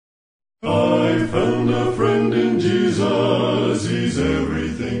found a friend in Jesus, he's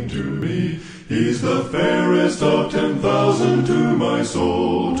everything to me. He's the fairest of 10,000 to my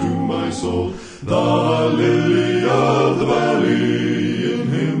soul, to my soul. The lily of the valley, in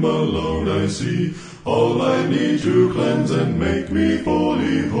him alone I see all I need to cleanse and make me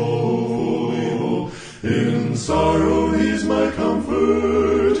fully whole. In sorrow he's my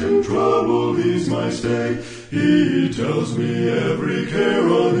comfort, in trouble he's my stay. He tells me every care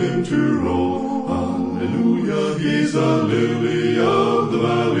on him to roll. Hallelujah, he's the lily of the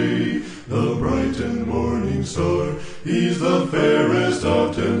valley, the bright and morning star. He's the fairest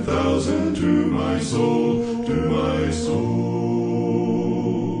of 10,000 to my soul, to my soul.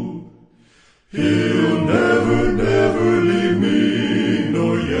 He'll never, never leave me,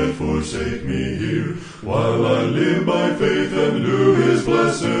 nor yet forsake me here, while I live by faith and do his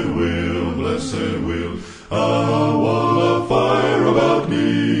blessed will, blessed will. A wall of fire about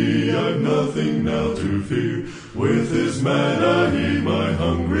me, I've nothing now to fear. With his manna he my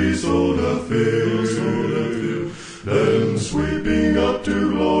hungry soul doth fill, Then sweeping up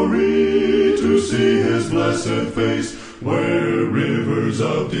to glory, to see his blessed face, where rivers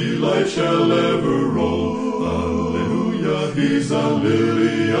of delight shall ever roll. Hallelujah, he's the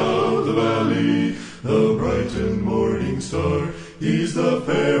lily of the valley, the bright and morning star. He's the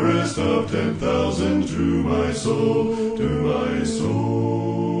fairest of 10,000 to my soul, to my soul.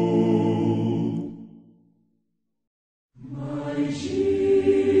 My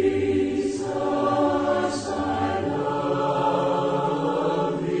Jesus, I love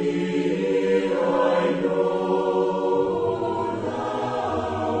thee, I know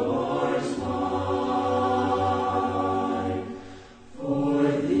thou art mine. For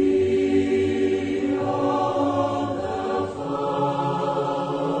thee all the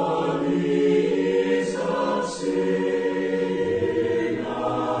follies of sin I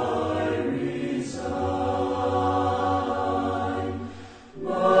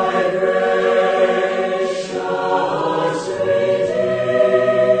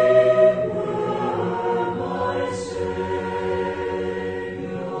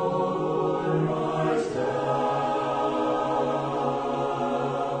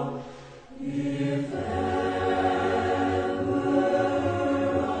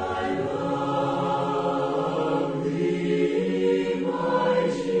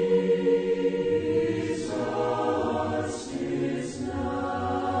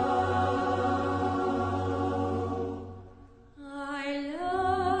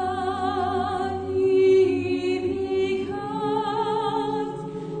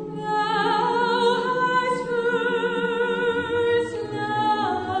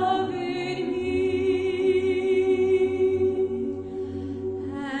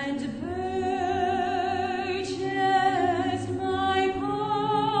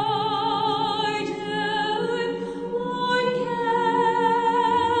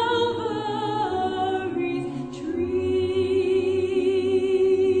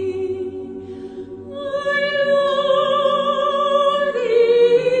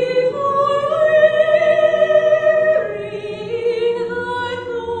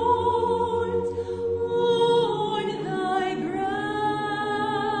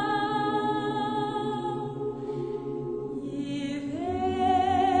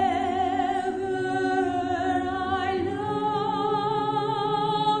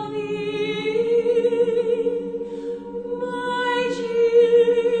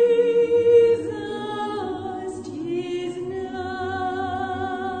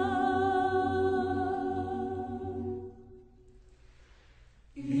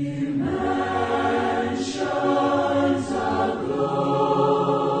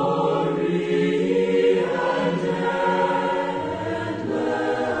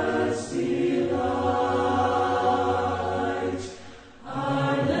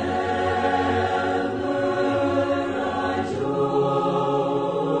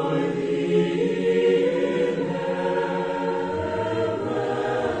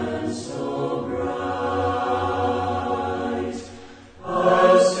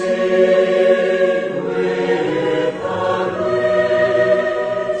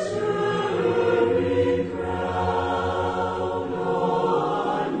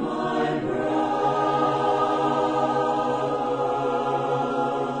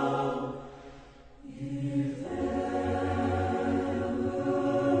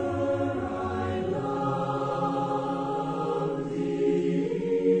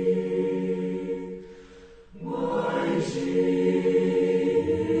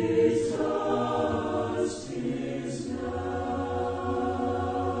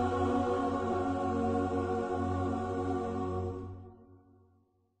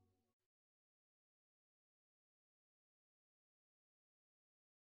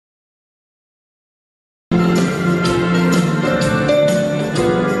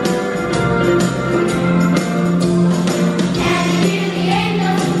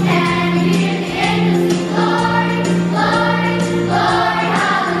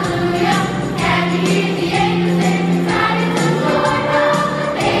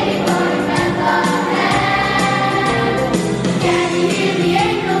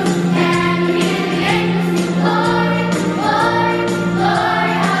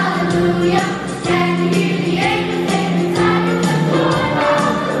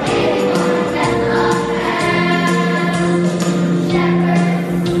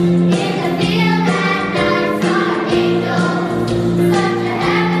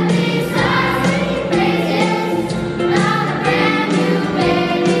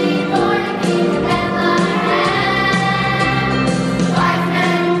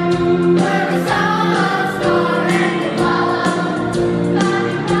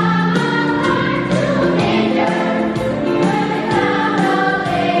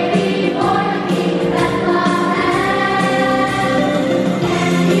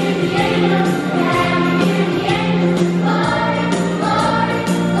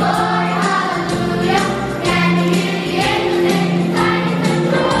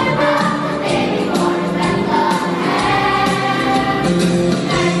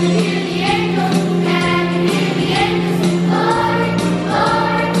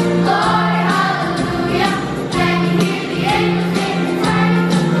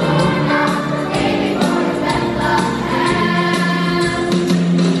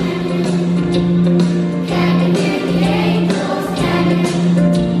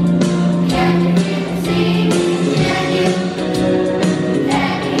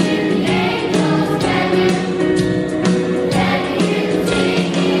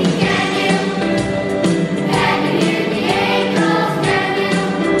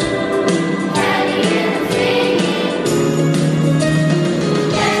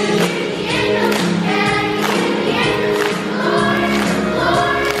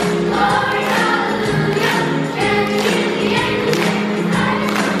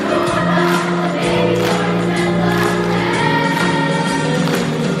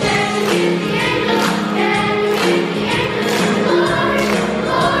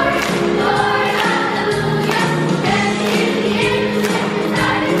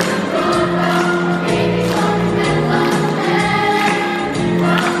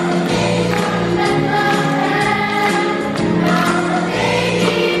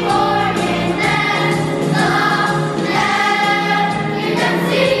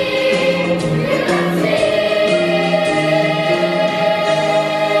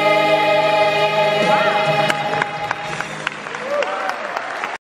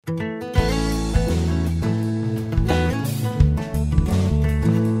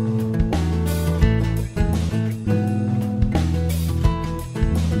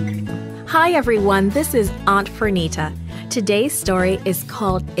Hi everyone, this is Aunt Fernita. Today's story is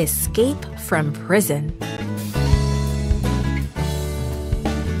called Escape from Prison.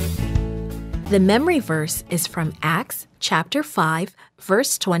 The memory verse is from Acts chapter 5,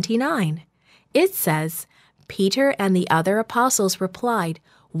 verse 29. It says, Peter and the other apostles replied,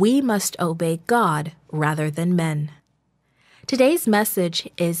 "We must obey God rather than men." Today's message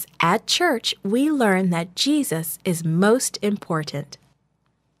is, at church, we learn that Jesus is most important.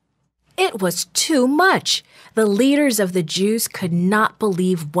 It was too much. The leaders of the Jews could not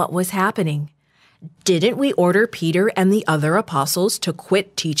believe what was happening. "Didn't we order Peter and the other apostles to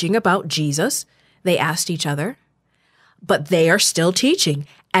quit teaching about Jesus?" they asked each other. "But they are still teaching,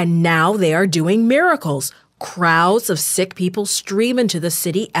 and now they are doing miracles. Crowds of sick people stream into the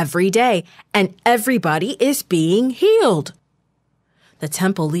city every day, and everybody is being healed." The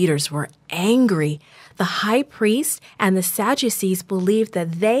temple leaders were angry. The high priest and the Sadducees believed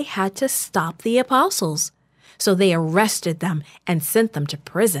that they had to stop the apostles, so they arrested them and sent them to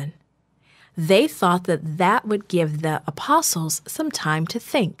prison. They thought that would give the apostles some time to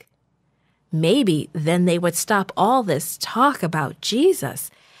think. Maybe then they would stop all this talk about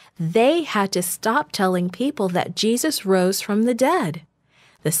Jesus. They had to stop telling people that Jesus rose from the dead.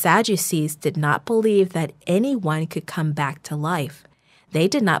 The Sadducees did not believe that anyone could come back to life. They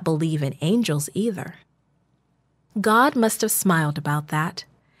did not believe in angels either. God must have smiled about that.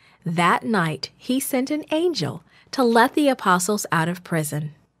 That night, he sent an angel to let the apostles out of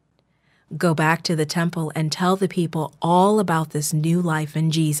prison. "Go back to the temple and tell the people all about this new life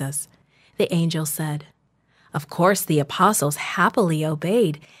in Jesus," the angel said. Of course, the apostles happily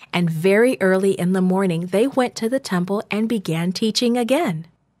obeyed, and very early in the morning they went to the temple and began teaching again.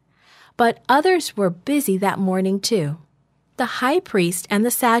 But others were busy that morning too. The high priest and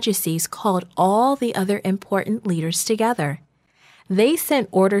the Sadducees called all the other important leaders together. They sent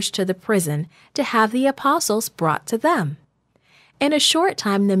orders to the prison to have the apostles brought to them. In a short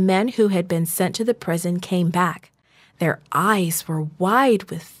time, the men who had been sent to the prison came back. Their eyes were wide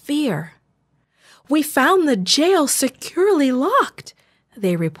with fear. "We found the jail securely locked,"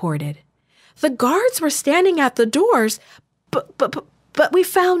 they reported. "The guards were standing at the doors, but we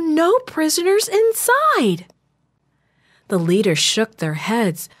found no prisoners inside." The leaders shook their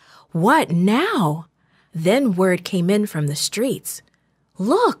heads. What now? Then word came in from the streets.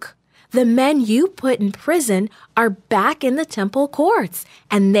 "Look, the men you put in prison are back in the temple courts,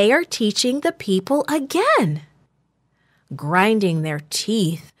 and they are teaching the people again." Grinding their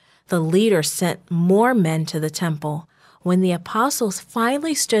teeth, the leaders sent more men to the temple. When the apostles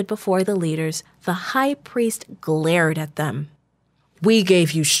finally stood before the leaders, the high priest glared at them. "We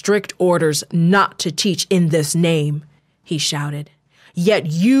gave you strict orders not to teach in this name," he shouted. "Yet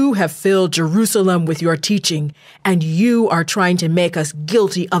you have filled Jerusalem with your teaching, and you are trying to make us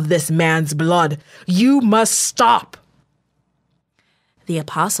guilty of this man's blood. You must stop." The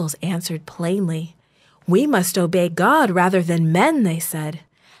apostles answered plainly. "We must obey God rather than men," they said.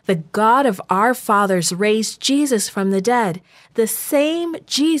 "The God of our fathers raised Jesus from the dead, the same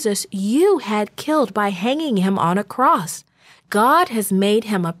Jesus you had killed by hanging him on a cross. God has made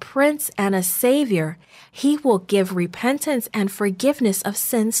him a prince and a savior. He will give repentance and forgiveness of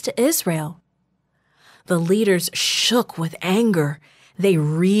sins to Israel." The leaders shook with anger. They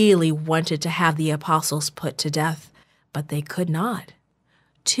really wanted to have the apostles put to death, but they could not.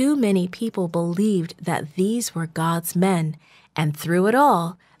 Too many people believed that these were God's men, and through it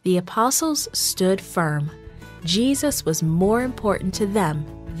all, the apostles stood firm. Jesus was more important to them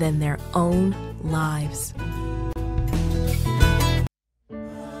than their own lives.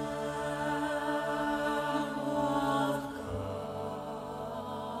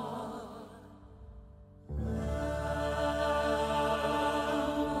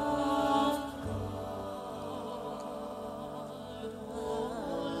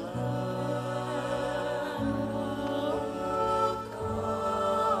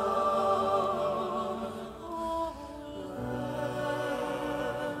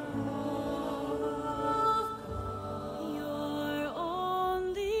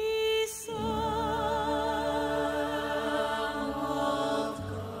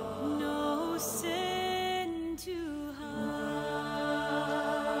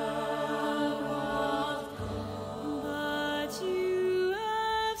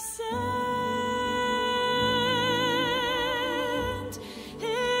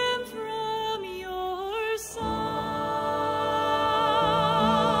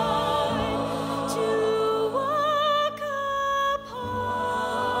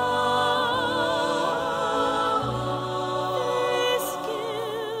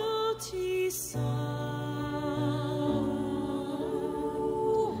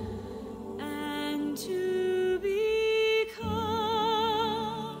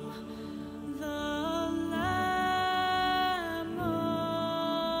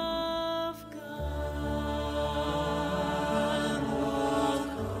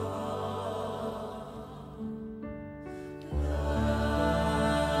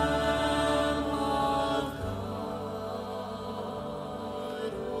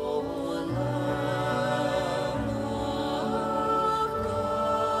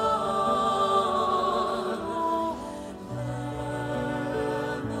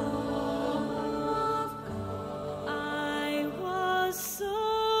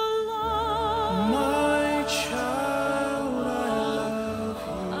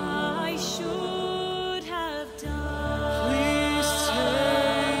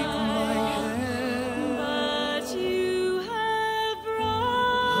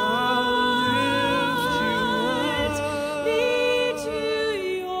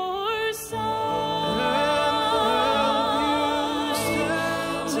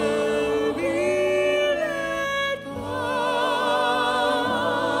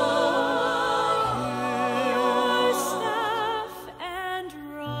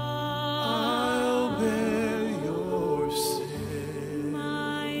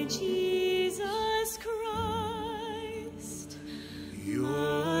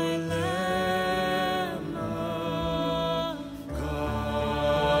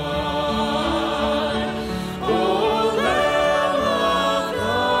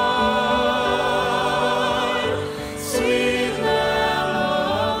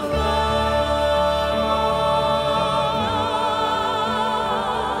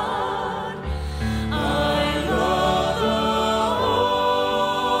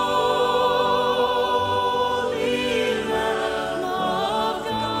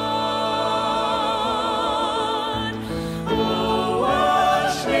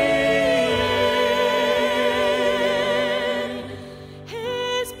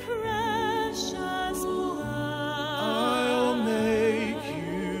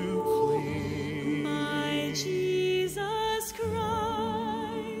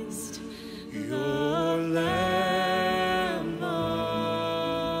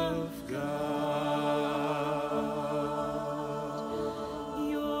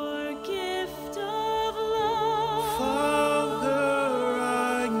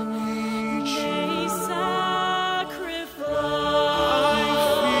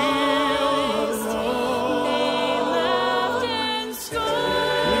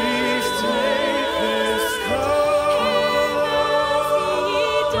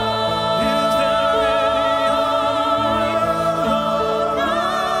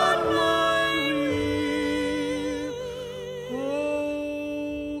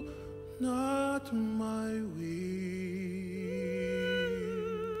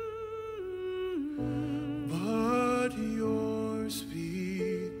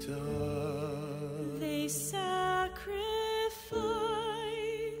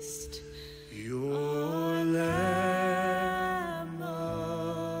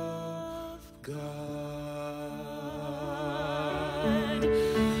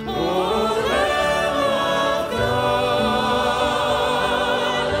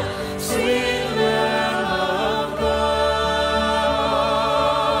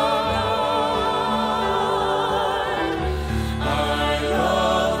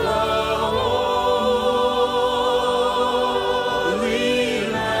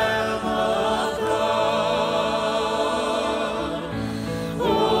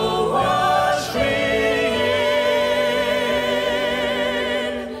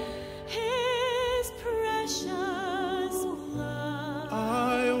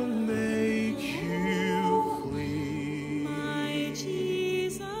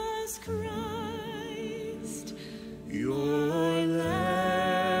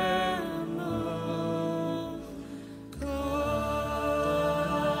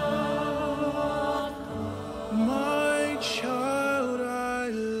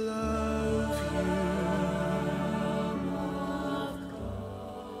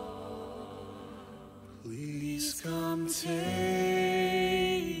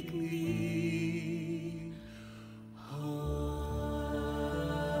 take me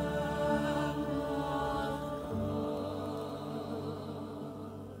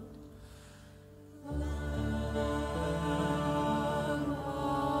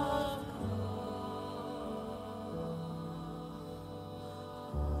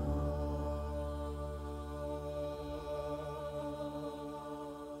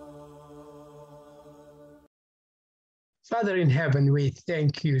Father in heaven, we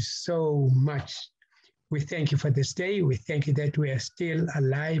thank you so much. We thank you for this day. We thank you that we are still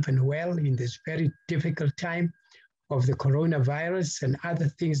alive and well in this very difficult time of the coronavirus and other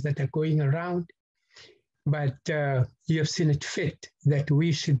things that are going around. But you have seen it fit that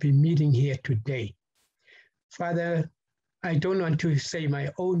we should be meeting here today. Father, I don't want to say my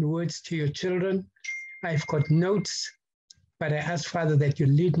own words to your children. I've got notes, but I ask, Father, that you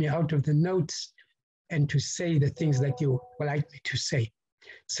lead me out of the notes and to say the things that you would like me to say.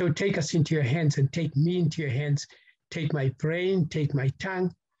 So take us into your hands and take me into your hands. Take my brain, take my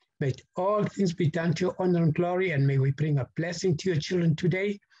tongue. May all things be done to your honor and glory, and may we bring a blessing to your children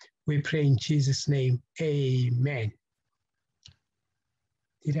today. We pray in Jesus' name, amen.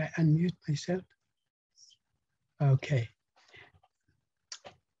 Did I unmute myself? Okay.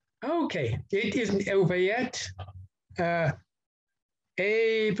 Okay, it isn't over yet.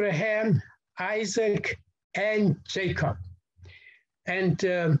 Abraham, Isaac, and Jacob.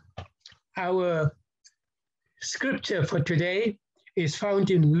 And our scripture for today is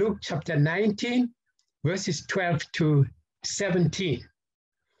found in Luke chapter 19, verses 12 to 17.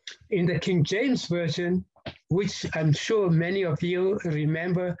 In the King James Version, which I'm sure many of you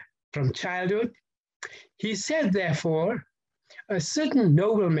remember from childhood, he said, therefore, a certain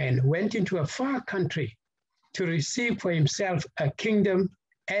nobleman went into a far country to receive for himself a kingdom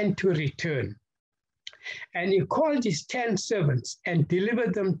and to return. And he called his 10 servants and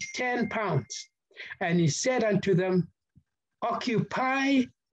delivered them 10 pounds. And he said unto them, occupy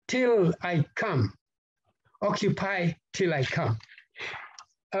till I come. Occupy till I come.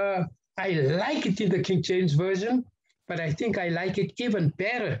 I like it in the King James Version, but I think I like it even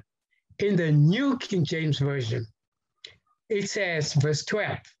better in the New King James Version. It says, verse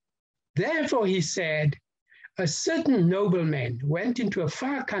 12, therefore he said, a certain nobleman went into a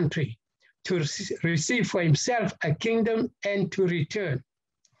far country to receive for himself a kingdom and to return.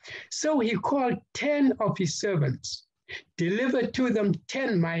 So he called 10 of his servants, delivered to them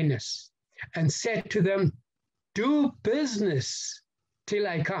 10 minas, and said to them, do business till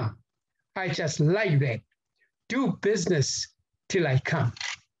I come. I just like that. Do business till I come.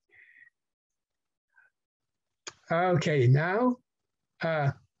 Okay, now,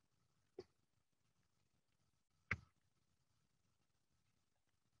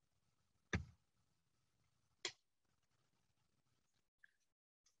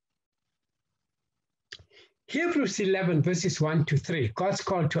 Hebrews 11, verses 1 to 3, God's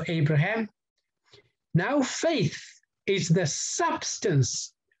call to Abraham. Now faith is the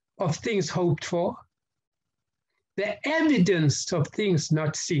substance of things hoped for, the evidence of things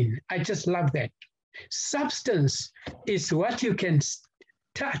not seen. I just love that. Substance is what you can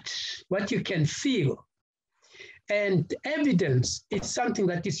touch, what you can feel. And evidence is something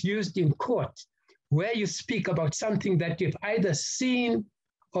that is used in court, where you speak about something that you've either seen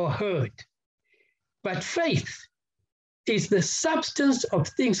or heard. But faith is the substance of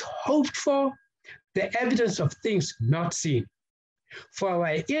things hoped for, the evidence of things not seen. For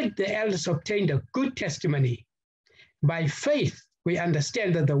by it the elders obtained a good testimony. By faith we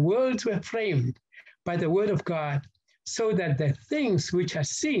understand that the worlds were framed by the word of God, so that the things which are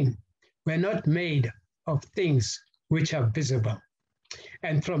seen were not made of things which are visible.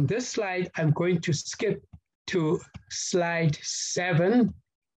 And from this slide, I'm going to skip to slide 7.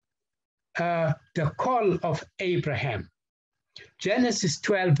 The call of Abraham. Genesis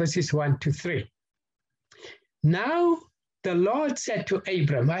 12, verses 1 to 3. Now the Lord said to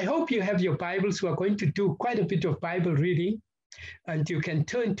Abram, I hope you have your Bibles. We're going to do quite a bit of Bible reading, and you can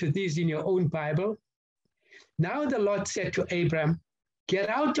turn to these in your own Bible. Now the Lord said to Abram, get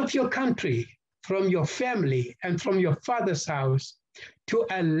out of your country, from your family, and from your father's house, to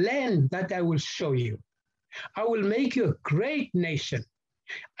a land that I will show you. I will make you a great nation.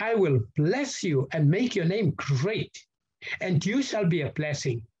 I will bless you and make your name great, and you shall be a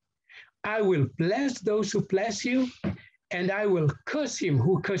blessing. I will bless those who bless you, and I will curse him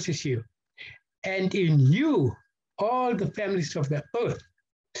who curses you. And in you, all the families of the earth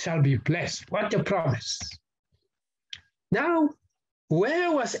shall be blessed. What a promise. Now,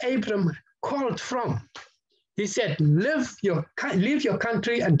 where was Abram called from? He said, leave your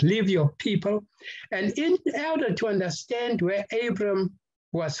country and leave your people. And in order to understand where Abram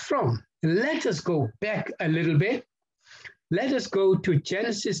was from, let us go back a little bit. Let us go to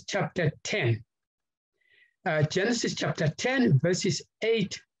Genesis chapter 10. Genesis chapter 10, verses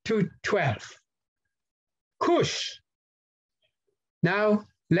 8 to 12. Cush. Now,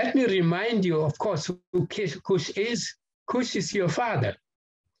 let me remind you, of course, who Cush is. Cush is your father.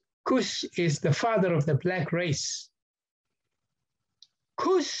 Cush is the father of the black race.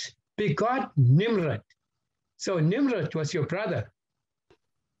 Cush begot Nimrod. So Nimrod was your brother.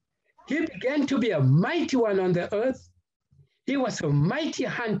 He began to be a mighty one on the earth. He was a mighty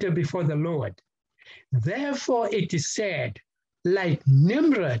hunter before the Lord. Therefore it is said, like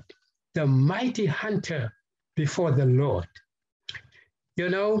Nimrod, the mighty hunter before the Lord. You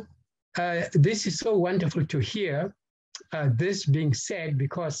know, this is so wonderful to hear this being said,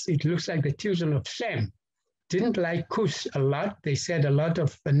 because it looks like the children of Shem didn't like Cush a lot. They said a lot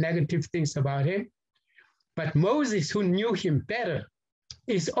of negative things about him. But Moses, who knew him better,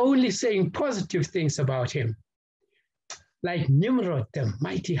 is only saying positive things about him. Like Nimrod, the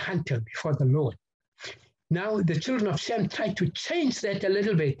mighty hunter before the Lord. Now, the children of Shem tried to change that a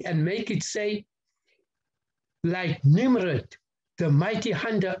little bit and make it say, like Nimrod, the mighty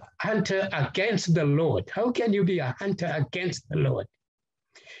hunter against the Lord. How can you be a hunter against the Lord?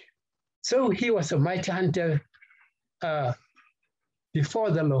 So he was a mighty hunter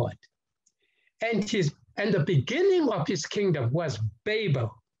before the Lord. And the beginning of his kingdom was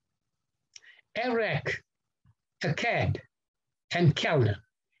Babel, Erech, Akkad, and Calneh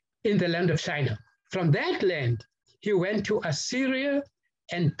in the land of Shinar. From that land, he went to Assyria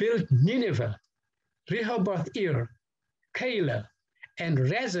and built Nineveh, Rehoboth-ir, Calah, and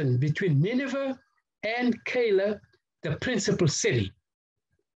Rezin between Nineveh and Calah, the principal city.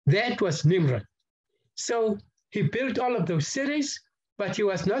 That was Nimrod. So he built all of those cities, but he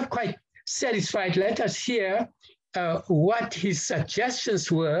was not quite satisfied. Let us hear what his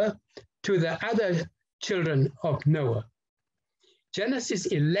suggestions were to the other children of Noah. Genesis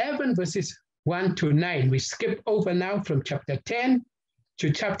 11, verses 1 to 9. We skip over now from chapter 10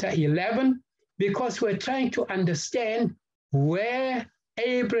 to chapter 11, because we're trying to understand where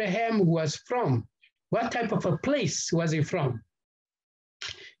Abraham was from. What type of a place was he from?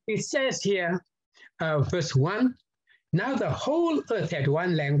 It says here, verse 1, now the whole earth had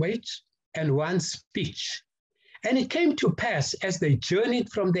one language and one speech. And it came to pass as they journeyed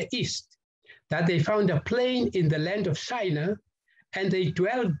from the east, that they found a plain in the land of Shinar, and they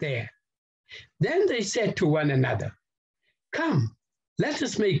dwelled there. Then they said to one another, come, let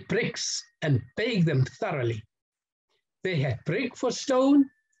us make bricks and bake them thoroughly. They had brick for stone,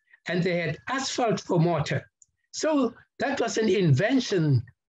 and they had asphalt for mortar. So that was an invention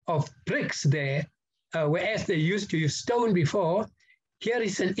of bricks there, whereas they used to use stone before. Here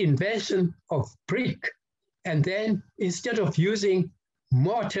is an invention of brick. And then instead of using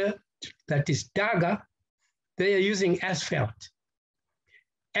mortar, that is daga, they are using asphalt.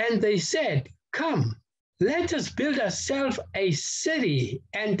 And they said, come, let us build ourselves a city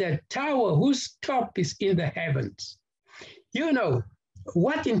and a tower whose top is in the heavens. You know,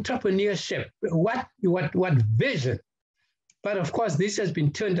 what entrepreneurship, what vision. But of course, this has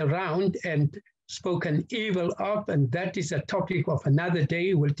been turned around and spoken evil of, and that is a topic of another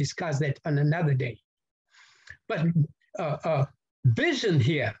day. We'll discuss that on another day. But vision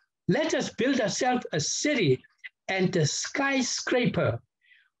here, let us build ourselves a city and a skyscraper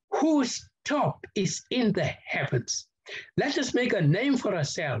whose top is in the heavens. Let us make a name for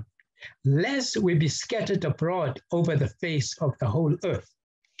ourselves, lest we be scattered abroad over the face of the whole earth.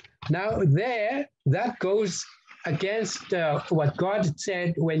 Now there, that goes against what God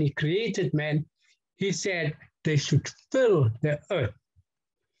said when he created man. He said they should fill the earth.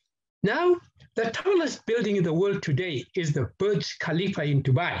 Now, the tallest building in the world today is the Burj Khalifa in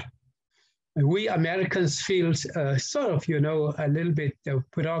Dubai. We Americans feel sort of, a little bit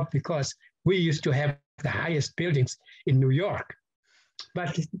put off because we used to have the highest buildings in New York.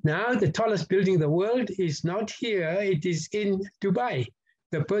 But now the tallest building in the world is not here, it is in Dubai,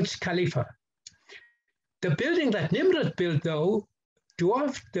 the Burj Khalifa. The building that Nimrod built, though,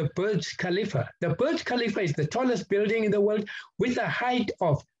 dwarfed the Burj Khalifa. The Burj Khalifa is the tallest building in the world with a height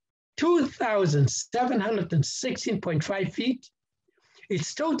of 2,716.5 feet.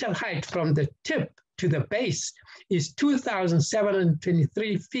 Its total height from the tip to the base is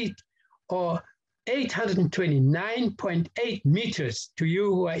 2,723 feet, or 829.8 meters to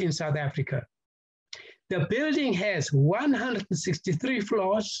you who are in South Africa. The building has 163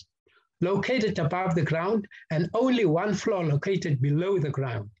 floors located above the ground and only one floor located below the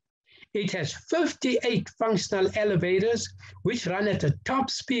ground. It has 58 functional elevators, which run at a top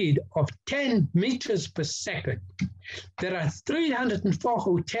speed of 10 meters per second. There are 304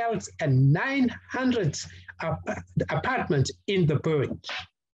 hotels and 900 apartments in the Burj.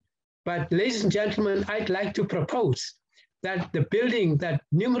 But ladies and gentlemen, I'd like to propose that the building that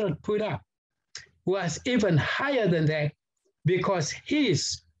Nimrod put up was even higher than that, because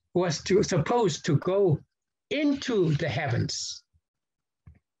his was supposed to go into the heavens.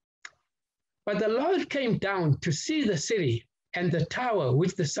 But the Lord came down to see the city and the tower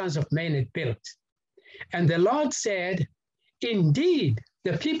which the sons of men had built. And the Lord said, indeed,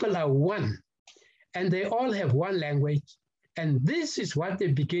 the people are one, and they all have one language. And this is what they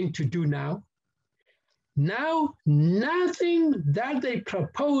begin to do now. Now, nothing that they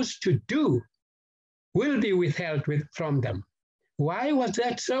propose to do will be withheld from them. Why was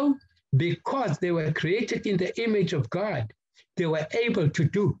that so? Because they were created in the image of God. They were able to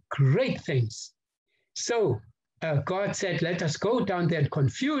do great things. So God said, let us go down there and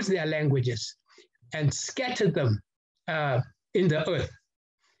confuse their languages and scatter them in the earth.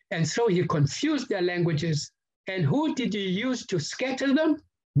 And so he confused their languages. And who did he use to scatter them?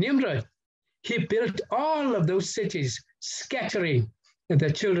 Nimrod. He built all of those cities, scattering the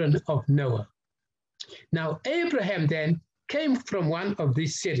children of Noah. Now, Abraham then came from one of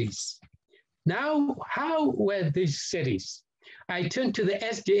these cities. Now, how were these cities? I turn to the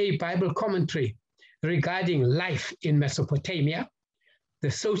SDA Bible commentary regarding life in Mesopotamia,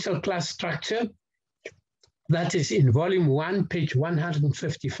 the social class structure, that is in volume 1, page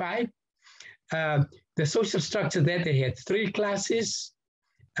 155. The social structure there, they had three classes.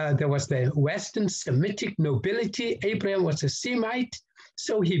 There was the Western Semitic nobility. Abraham was a Semite,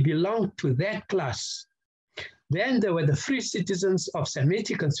 so he belonged to that class. Then there were the free citizens of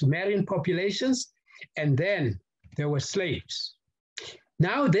Semitic and Sumerian populations, and then there were slaves.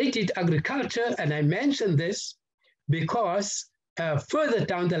 Now they did agriculture, and I mention this because further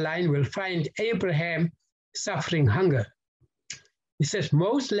down the line we'll find Abraham suffering hunger. He says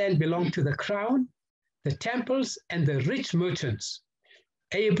most land belonged to the crown, the temples, and the rich merchants.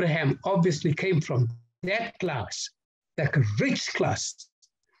 Abraham obviously came from that class, that rich class,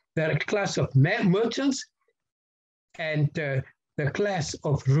 the class of merchants and the class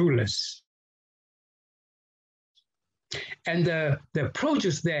of rulers. And the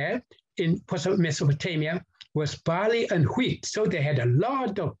produce there in Mesopotamia was barley and wheat. So they had a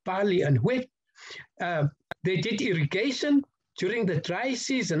lot of barley and wheat. They did irrigation during the dry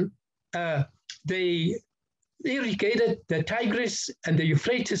season. They irrigated the Tigris and the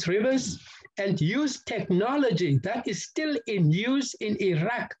Euphrates rivers and used technology that is still in use in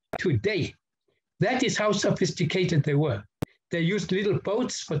Iraq today. That is how sophisticated they were. They used little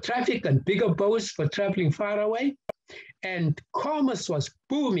boats for traffic and bigger boats for traveling far away. And commerce was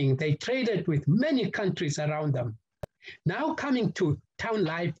booming. They traded with many countries around them. Now coming to town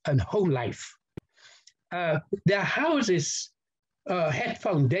life and home life. Their houses had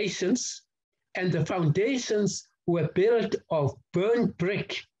foundations, and the foundations were built of burnt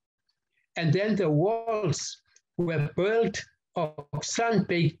brick. And then the walls were built of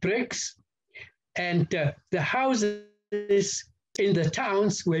sun-baked bricks. And the houses in the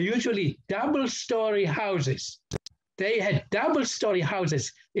towns were usually double-story houses. They had double-story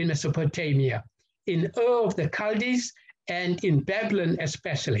houses in Mesopotamia, in Ur of the Chaldees, and in Babylon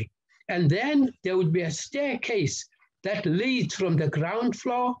especially. And then there would be a staircase that leads from the ground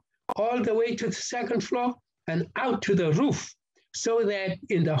floor all the way to the second floor and out to the roof, so that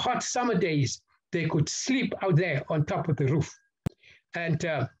in the hot summer days, they could sleep out there on top of the roof. And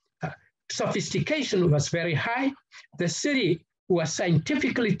sophistication was very high. The city was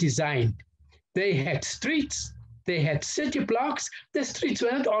scientifically designed. They had streets, they had city blocks. The streets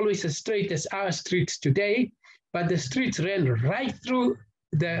were not always as straight as our streets today, but the streets ran right through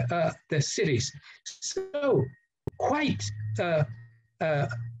the cities. So quite a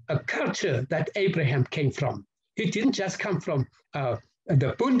culture that Abraham came from. He didn't just come from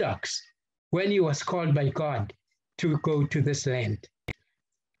the boondocks when he was called by God to go to this land.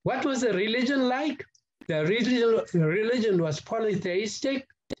 What was the religion like? The religion was polytheistic.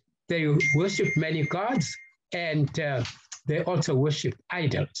 They worshiped many gods, and they also worshiped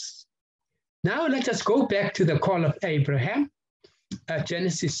idols. Now let us go back to the call of Abraham,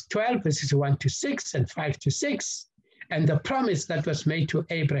 Genesis 12, verses 1 to 6 and 5 to 6, and the promise that was made to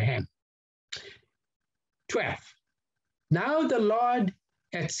Abraham. 12. Now the Lord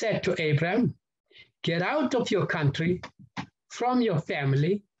had said to Abraham, get out of your country, from your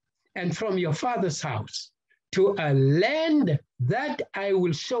family, and from your father's house, to a land that I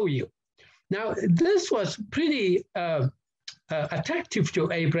will show you. Now, this was pretty attractive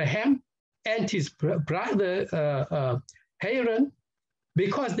to Abraham and his brother Haran,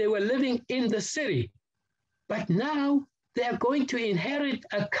 because they were living in the city. But now they are going to inherit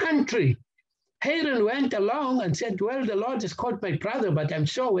a country. Haran went along and said, well, the Lord has called my brother, but I'm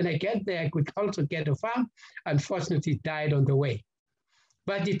sure when I get there, I could also get a farm. Unfortunately, died on the way.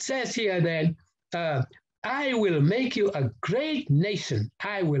 But it says here that I will make you a great nation.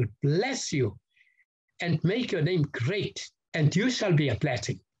 I will bless you and make your name great, and you shall be a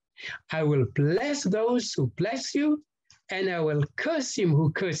blessing. I will bless those who bless you, and I will curse him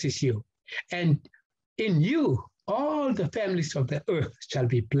who curses you. And in you, all the families of the earth shall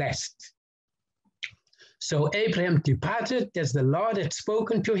be blessed. So Abraham departed as the Lord had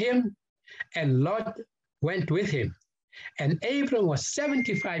spoken to him, and Lot went with him. And Abram was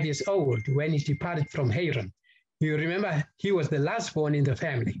 75 years old when he departed from Haran. You remember, he was the last born in the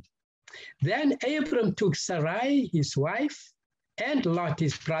family. Then Abram took Sarai, his wife, and Lot,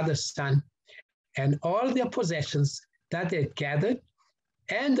 his brother's son, and all their possessions that they had gathered,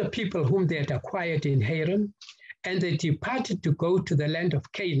 and the people whom they had acquired in Haran, and they departed to go to the land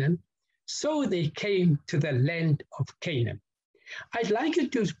of Canaan. So they came to the land of Canaan. I'd like you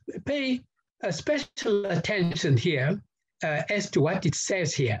to pay a special attention here as to what it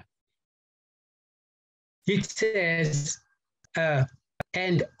says here. It says,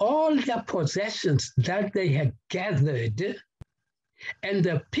 and all their possessions that they had gathered, and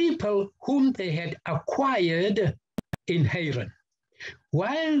the people whom they had acquired in Haran.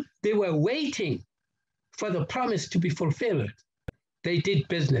 While they were waiting for the promise to be fulfilled, they did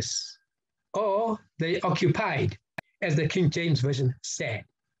business, or they occupied, as the King James Version said.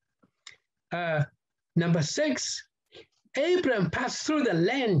 Number 6, Abram passed through the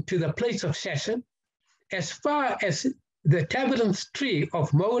land to the place of Shechem, as far as the terebinth tree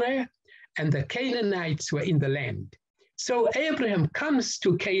of Moreh, and the Canaanites were in the land. So Abraham comes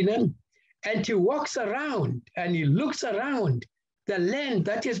to Canaan, and he walks around, and he looks around the land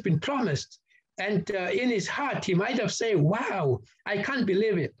that has been promised. And in his heart, he might have said, wow, I can't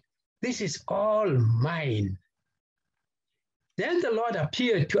believe it. This is all mine. Then the Lord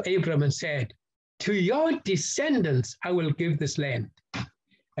appeared to Abram and said, to your descendants, I will give this land.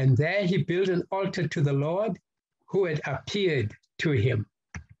 And there he built an altar to the Lord who had appeared to him.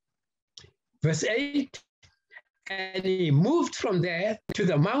 Verse 8, and he moved from there to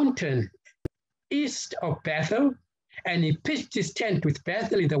the mountain east of Bethel, and he pitched his tent with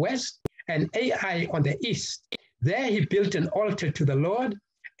Bethel in the west and Ai on the east. There he built an altar to the Lord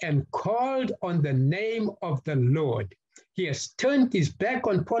and called on the name of the Lord. He has turned his back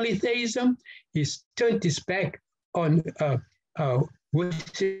on polytheism. He's turned his back on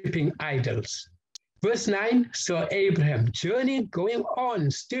worshiping idols. Verse 9, so Abraham journeyed, going on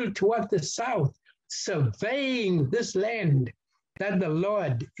still toward the south, surveying this land that the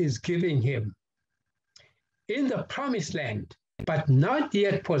Lord is giving him. In the promised land, but not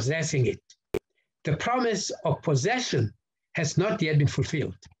yet possessing it. The promise of possession has not yet been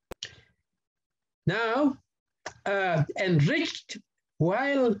fulfilled. Now, enriched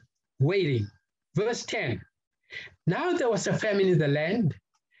while waiting. Verse 10, now there was a famine in the land,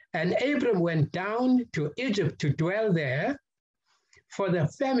 and Abram went down to Egypt to dwell there, for the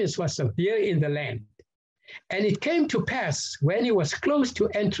famine was severe in the land. And it came to pass, when he was close to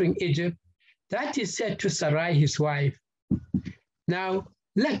entering Egypt, that he said to Sarai, his wife. Now,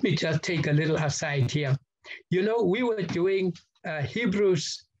 let me just take a little aside here. You know, we were doing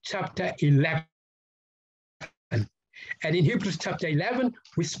Hebrews chapter 11. And in Hebrews chapter 11,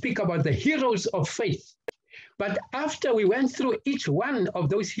 we speak about the heroes of faith. But after we went through each one of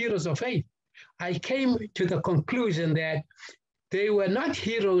those heroes of faith, I came to the conclusion that they were not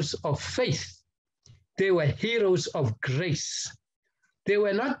heroes of faith. They were heroes of grace. They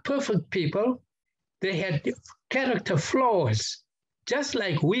were not perfect people. They had character flaws, just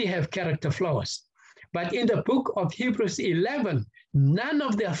like we have character flaws. But in the book of Hebrews 11, none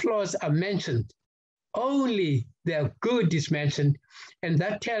of their flaws are mentioned. Only their good is mentioned. And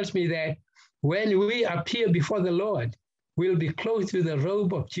that tells me that when we appear before the Lord, we'll be clothed with the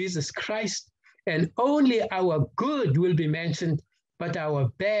robe of Jesus Christ, and only our good will be mentioned, but our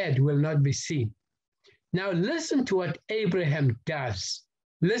bad will not be seen. Now listen to what Abraham does.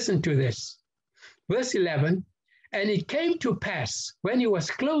 Listen to this. Verse 11, and it came to pass when he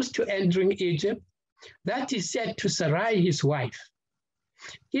was close to entering Egypt, that he said to Sarai, his wife,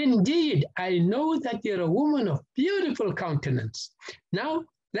 indeed, I know that you're a woman of beautiful countenance. Now,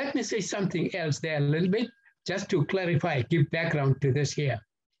 let me say something else there a little bit, just to clarify, give background to this here.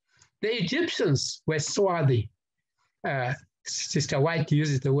 The Egyptians were swarthy. Sister White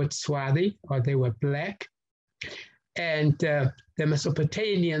uses the word swarthy, or they were black. and the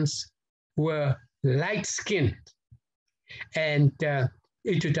Mesopotamians were light-skinned. And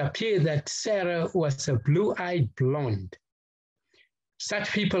it would appear that Sarah was a blue-eyed blonde.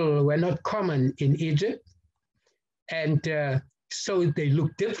 Such people were not common in Egypt, and so they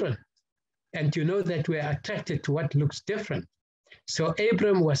look different. And you know that we're attracted to what looks different. So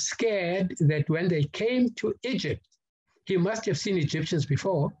Abram was scared that when they came to Egypt, he must have seen Egyptians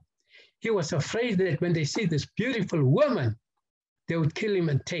before. He was afraid that when they see this beautiful woman, they would kill him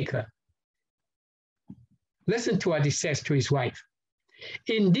and take her. Listen to what he says to his wife.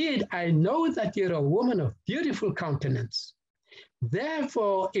 Indeed, I know that you're a woman of beautiful countenance.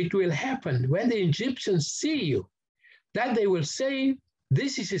 Therefore, it will happen when the Egyptians see you, that they will say,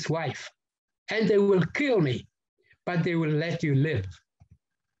 this is his wife, and they will kill me, but they will let you live.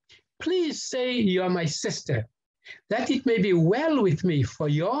 Please say you are my sister, that it may be well with me for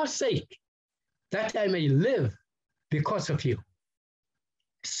your sake, that I may live because of you.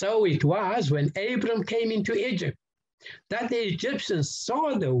 So it was when Abram came into Egypt, that the Egyptians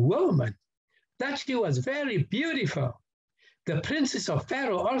saw the woman, that she was very beautiful. The princess of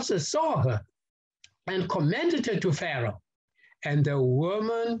Pharaoh also saw her and commended her to Pharaoh, and the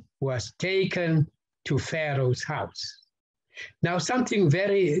woman was taken to Pharaoh's house. Now, something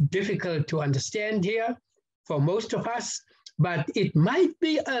very difficult to understand here for most of us, but it might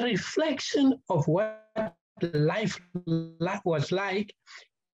be a reflection of what life was like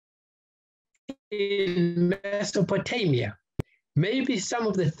in Mesopotamia. Maybe some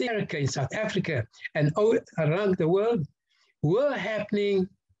of the things in South Africa and around the world were happening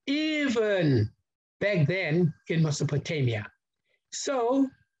even back then in Mesopotamia. So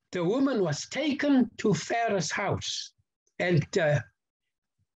the woman was taken to Pharaoh's house. And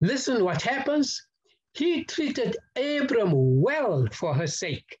listen what happens. He treated Abram well for her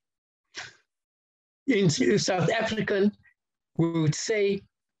sake. In South African, we would say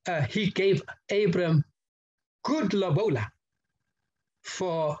he gave Abram good lobola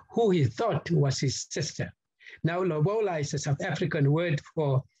for who he thought was his sister. Now, lobola is a South African word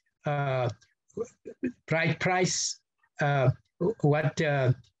for bride price, what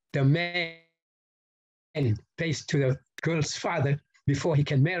the man pays to the girl's father before he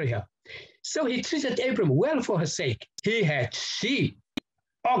can marry her. So he treated Abram well for her sake. He had sheep,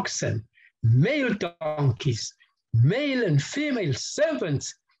 oxen, male donkeys, male and female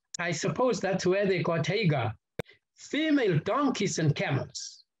servants. I suppose that's where they got Hagar. Female donkeys and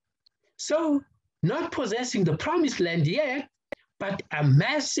camels. So not possessing the promised land yet, but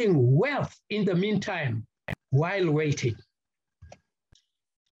amassing wealth in the meantime while waiting.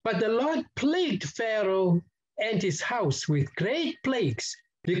 But the Lord plagued Pharaoh and his house with great plagues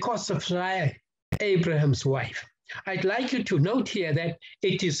because of Sarai, Abraham's wife. I'd like you to note here that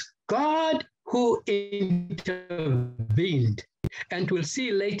it is God who intervened. And we'll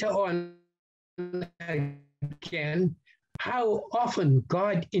see later on again how often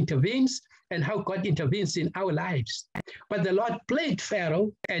God intervenes and how God intervenes in our lives. But the Lord plagued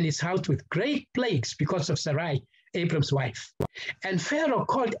Pharaoh and his house with great plagues because of Sarai, Abram's wife. And Pharaoh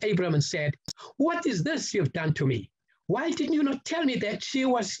called Abram and said, "What is this you've done to me? Why didn't you not tell me that she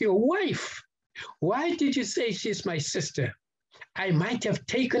was your wife? Why did you say she's my sister? I might have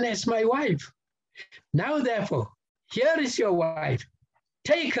taken as my wife. Now, therefore, here is your wife.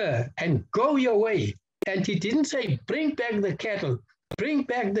 Take her and go your way." And he didn't say, bring back the cattle, bring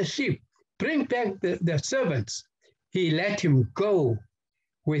back the sheep, bring back the servants. He let him go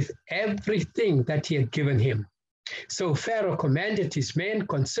with everything that he had given him. So Pharaoh commanded his men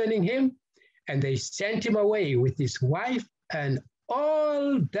concerning him, and they sent him away with his wife and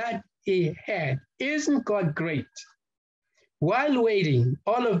all that he had. Isn't God great? While waiting,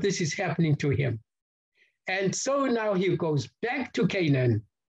 all of this is happening to him. And so now he goes back to Canaan.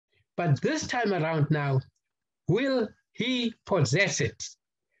 But this time around now, will he possess it?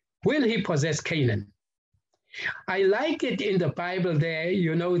 Will he possess Canaan? I like it in the Bible there,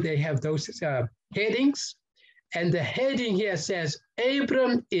 you know, they have those headings. And the heading here says,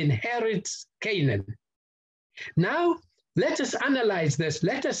 Abram inherits Canaan. Now, let us analyze this.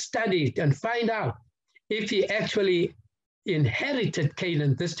 Let us study it and find out if he actually inherited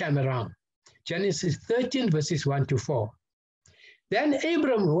Canaan this time around. Genesis 13, verses 1 to 4. Then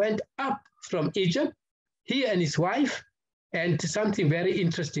Abram went up from Egypt, he and his wife, and something very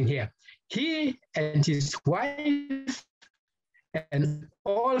interesting here. He and his wife and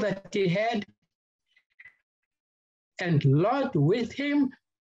all that he had, and Lot with him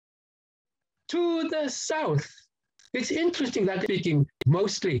to the south. It's interesting that speaking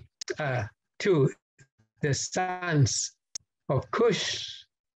mostly to the sons of Cush.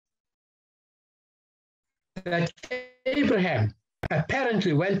 that Abraham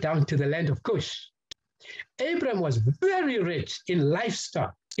apparently went down to the land of Cush. Abraham was very rich in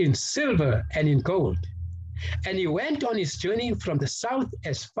livestock, in silver, and in gold. And he went on his journey from the south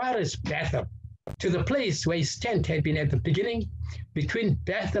as far as Bethel, to the place where his tent had been at the beginning, between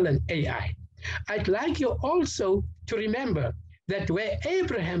Bethel and Ai. I'd like you also to remember that where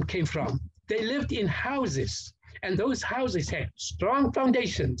Abraham came from, they lived in houses, and those houses had strong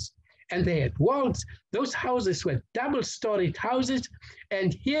foundations, and they had walls. Those houses were double-storied houses,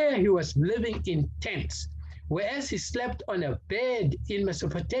 and here he was living in tents. Whereas he slept on a bed in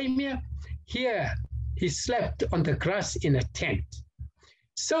Mesopotamia, here he slept on the grass in a tent.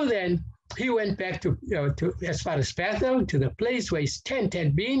 So then he went back to as far as Bethel, to the place where his tent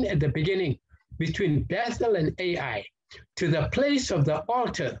had been at the beginning, between Bethel and Ai, to the place of the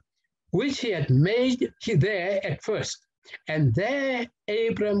altar, which he had made there at first. And there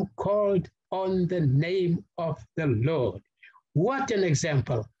Abram called on the name of the Lord. What an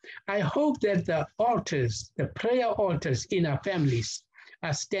example. I hope that the altars, the prayer altars in our families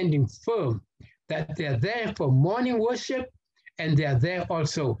are standing firm, that they're there for morning worship, and they're there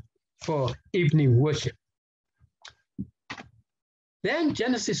also for evening worship. Then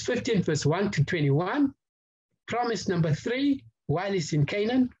Genesis 15, verse 1 to 21, promise number 3, while he's in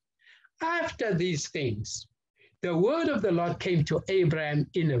Canaan. After these things, the word of the Lord came to Abraham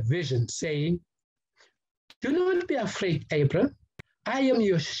in a vision, saying, do not be afraid, Abram. I am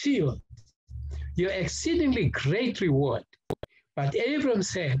your shield, your exceedingly great reward. But Abram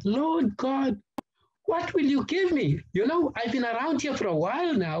said, Lord God, what will you give me? You know, I've been around here for a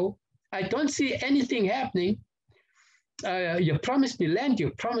while now. I don't see anything happening. You promised me land,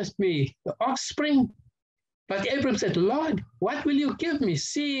 you promised me the offspring. But Abram said, Lord, what will you give me,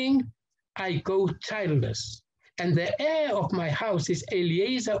 seeing I go childless? And the heir of my house is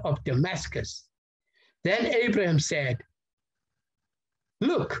Eliezer of Damascus. Then Abraham said,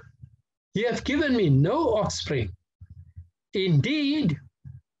 look, you have given me no offspring. Indeed,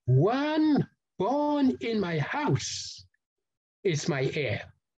 one born in my house is my heir.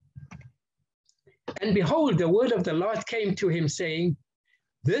 And behold, the word of the Lord came to him, saying,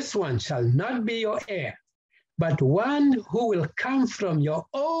 this one shall not be your heir, but one who will come from your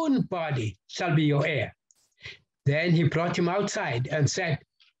own body shall be your heir. Then he brought him outside and said,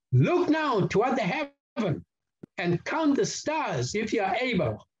 look now toward the heaven and count the stars if you are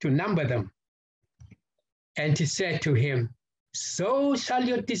able to number them. And he said to him, so shall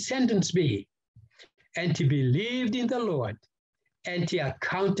your descendants be. And he believed in the Lord, and he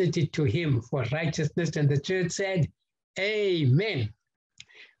accounted it to him for righteousness. And the church said, amen.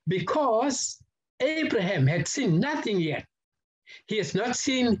 Because Abraham had seen nothing yet. He has not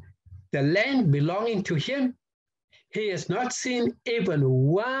seen the land belonging to him. He has not seen even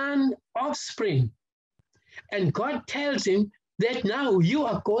one offspring. And God tells him that now you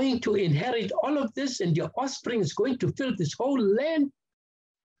are going to inherit all of this, and your offspring is going to fill this whole land.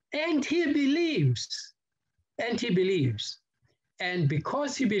 And he believes. And he believes. And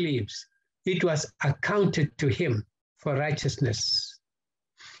because he believes, it was accounted to him for righteousness.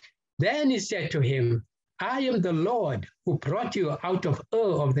 Then he said to him, I am the Lord who brought you out of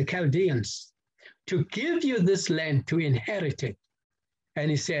Ur of the Chaldeans to give you this land to inherit it. And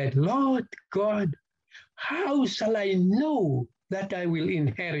he said, Lord God, how shall I know that I will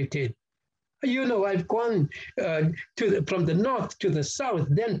inherit it? You know, I've gone from the north to the south,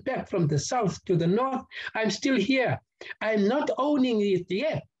 then back from the south to the north. I'm still here. I'm not owning it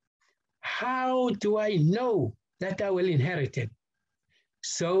yet. How do I know that I will inherit it?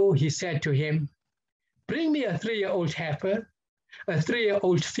 So he said to him, bring me a 3-year-old heifer, a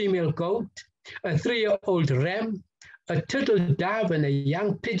 3-year-old female goat, a 3-year-old ram, a turtle dove, and a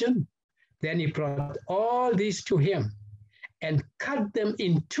young pigeon. Then he brought all these to him and cut them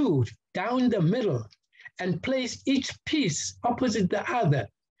in two down the middle and placed each piece opposite the other.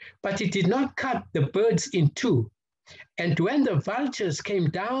 But he did not cut the birds in two. And when the vultures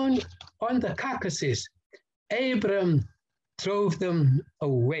came down on the carcasses, Abram drove them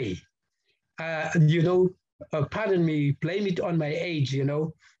away. Pardon me, blame it on my age,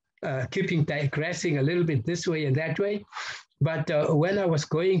 keeping digressing a little bit this way and that way. But when I was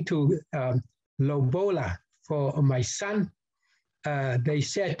going to Lobola for my son, they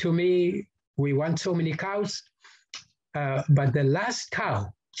said to me, we want so many cows, but the last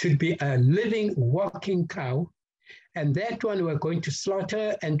cow should be a living, walking cow. And that one we're going to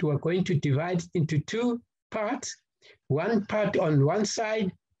slaughter, and we're going to divide into two parts, one part on one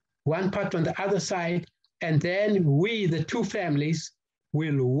side, one part on the other side. And then we, the two families,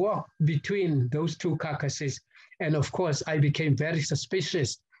 will walk between those two carcasses. And of course, I became very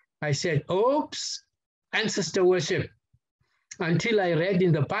suspicious. I said, oops, ancestor worship until I read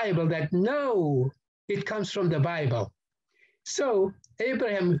in the Bible that no, it comes from the Bible. So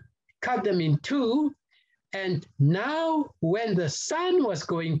Abraham cut them in two, and now when the sun was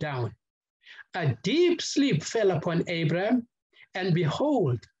going down, a deep sleep fell upon Abraham, and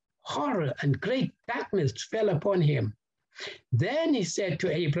behold, horror and great darkness fell upon him. Then he said to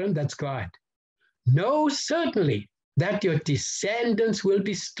Abraham, that's God, know certainly that your descendants will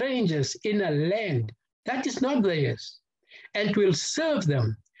be strangers in a land that is not theirs, and will serve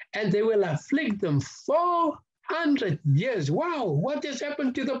them, and they will afflict them 400 years. Wow, what has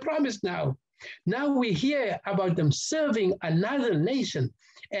happened to the promise now? Now we hear about them serving another nation,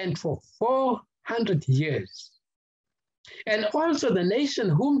 and for 400 years. And also the nation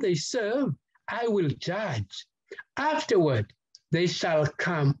whom they serve, I will judge. Afterward, they shall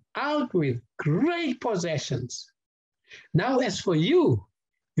come out with great possessions. Now as for you,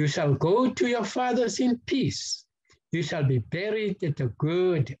 you shall go to your fathers in peace. You shall be buried at a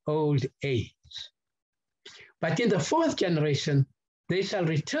good old age. But in the fourth generation, they shall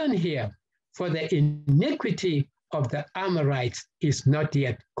return here, for the iniquity of the Amorites is not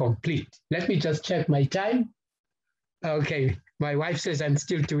yet complete. Let me just check my time. Okay, my wife says I'm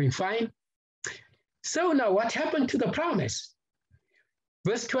still doing fine. So now what happened to the promise?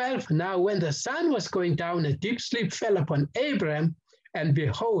 Verse 12, now when the sun was going down, a deep sleep fell upon Abraham, and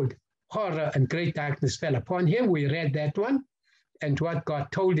behold, horror and great darkness fell upon him. We read that one. And what God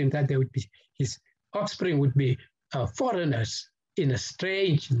told him that there would be, his offspring would be foreigners in a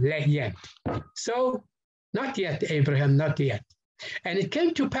strange land. So, not yet, Abraham, not yet. And it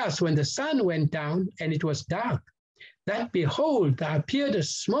came to pass when the sun went down and it was dark, that behold, there appeared a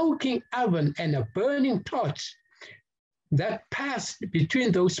smoking oven and a burning torch that passed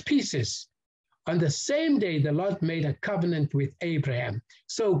between those pieces. On the same day, the Lord made a covenant with Abraham.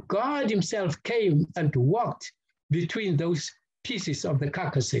 So God himself came and walked between those pieces of the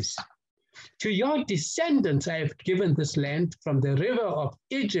carcasses. To your descendants I have given this land, from the river of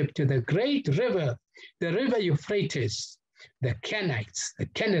Egypt to the great river, the river Euphrates, the Kenites, the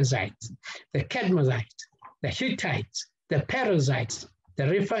Kenizzites, the Kedmonites, the Hittites, the Perizzites, the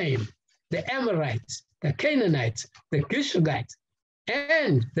Rephaim, the Amorites, the Canaanites, the Girgashites,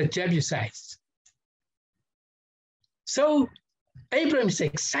 and the Jebusites. So Abraham is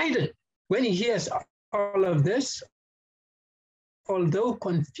excited when he hears all of this. Although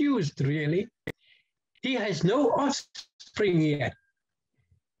confused, really, he has no offspring yet.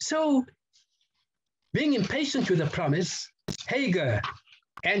 So, being impatient with the promise, Hagar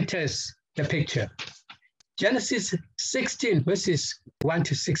enters the picture. Genesis 16, verses 1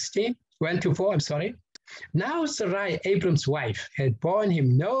 to 4, I'm sorry. Now Sarai, Abram's wife, had borne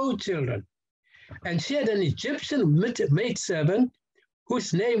him no children, and she had an Egyptian maidservant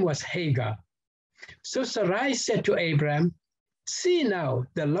whose name was Hagar. So Sarai said to Abram, see now,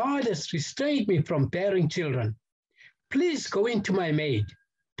 the Lord has restrained me from bearing children. Please go into my maid.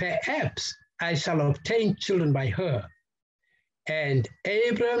 Perhaps I shall obtain children by her. And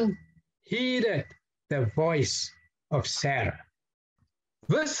Abram heeded the voice of Sarah.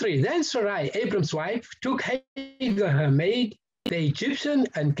 Verse 3, then Sarai, Abram's wife, took Hagar, her maid, the Egyptian,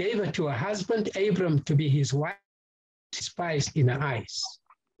 and gave her to her husband Abram to be his wife, despised in her eyes.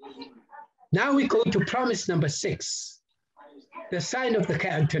 Now we go to promise number 6. The sign of the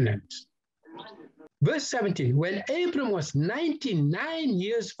countenance. Verse 17, when Abram was 99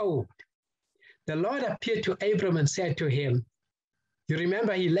 years old, the Lord appeared to Abram and said to him, you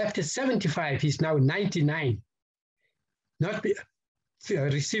remember he left at 75, he's now 99, not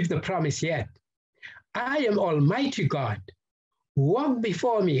received the promise yet. I am Almighty God, walk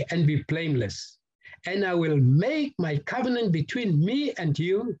before me and be blameless, and I will make my covenant between me and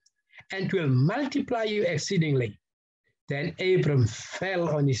you, and will multiply you exceedingly. Then Abram fell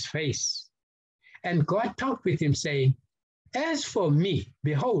on his face, and God talked with him, saying, as for me,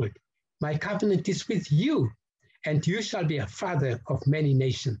 behold, my covenant is with you, and you shall be a father of many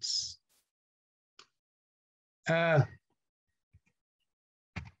nations. All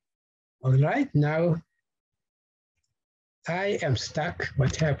right, now I am stuck.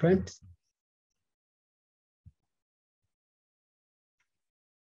 What happened?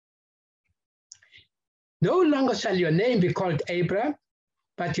 No longer shall your name be called Abram,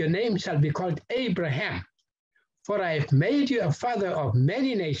 but your name shall be called Abraham. For I have made you a father of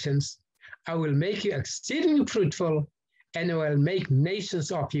many nations. I will make you exceedingly fruitful, and I will make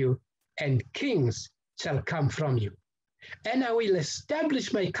nations of you, and kings shall come from you. And I will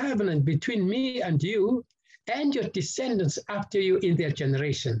establish my covenant between me and you, and your descendants after you in their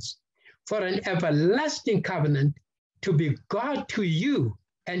generations, for an everlasting covenant, to be God to you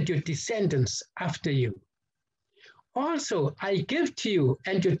and your descendants after you. Also, I give to you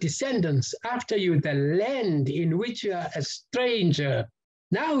and your descendants after you the land in which you are a stranger.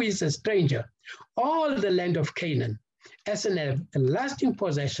 Now he's a stranger. All the land of Canaan as an everlasting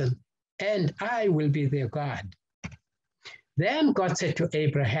possession, and I will be their God. Then God said to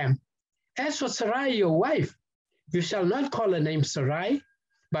Abraham, as for Sarai, your wife, you shall not call her name Sarai,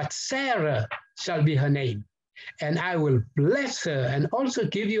 but Sarah shall be her name. And I will bless her and also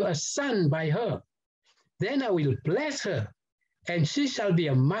give you a son by her. Then I will bless her, and she shall be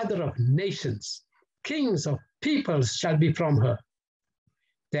a mother of nations. Kings of peoples shall be from her.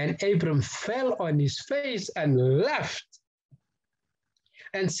 Then Abram fell on his face and laughed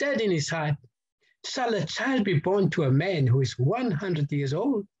and said in his heart, shall a child be born to a man who is 100 years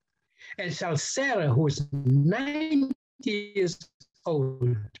old? And shall Sarah, who is 90 years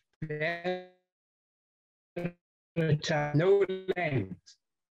old, bear a child? No land,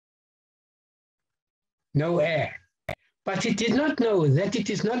 no heir. But he did not know that it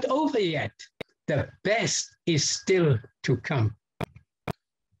is not over yet. The best is still to come.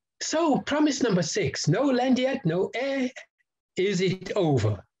 So promise number 6, no land yet, no heir. Is it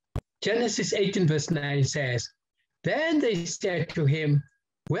over? Genesis 18 verse 9 says, then they said to him,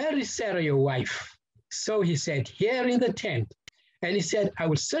 where is Sarah your wife? So he said, here in the tent. And he said, I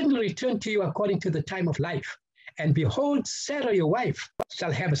will certainly return to you according to the time of life. And behold, Sarah your wife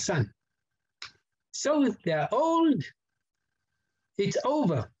shall have a son. So they're old. It's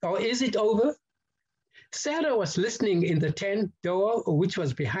over. Or is it over? Sarah was listening in the tent door, which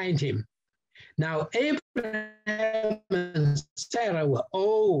was behind him. Now Abraham and Sarah were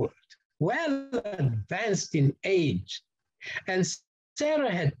old, well advanced in age, and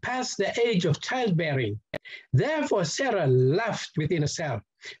Sarah had passed the age of childbearing. Therefore Sarah laughed within herself,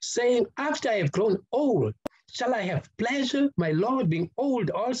 saying, after I have grown old, shall I have pleasure, my Lord being old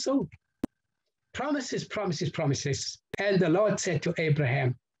also? Promises, promises, promises. And the Lord said to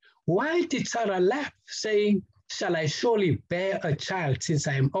Abraham, why did Sarah laugh, saying, shall I surely bear a child since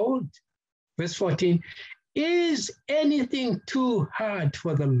I am old? Verse 14, is anything too hard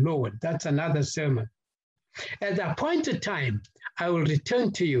for the Lord? That's another sermon. At the appointed time, I will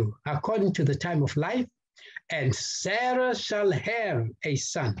return to you according to the time of life, and Sarah shall have a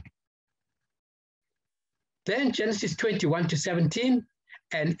son. Then Genesis 21 to 17,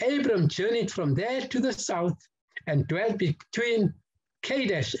 and Abram journeyed from there to the south and dwelt between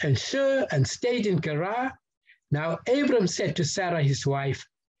Kadesh and Shur and stayed in Gerar. Now Abram said to Sarah his wife,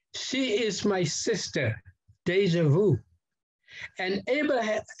 she is my sister, deja vu. And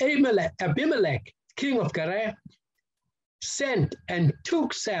Abimelech, king of Gerar, sent and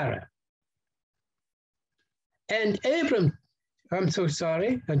took Sarah. And and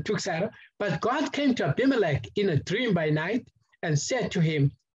took Sarah. But God came to Abimelech in a dream by night and said to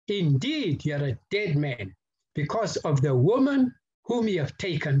him, indeed, you're a dead man because of the woman whom you have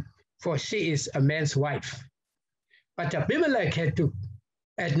taken, for she is a man's wife. But Abimelech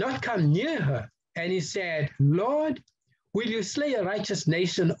had not come near her, and he said, Lord, will you slay a righteous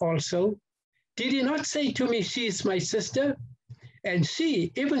nation also? Did he not say to me, she is my sister? And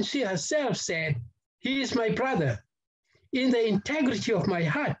she, even she herself said, he is my brother. In the integrity of my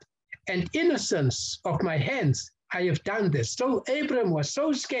heart and innocence of my hands, I have done this. So Abram was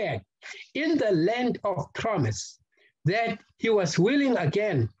so scared in the land of promise that he was willing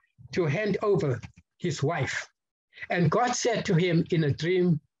again to hand over his wife. And God said to him in a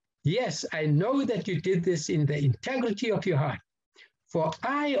dream, yes, I know that you did this in the integrity of your heart, for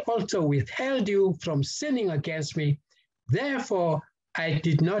I also withheld you from sinning against me. Therefore, I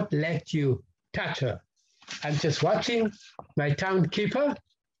did not let you touch her. I'm just watching my town keeper.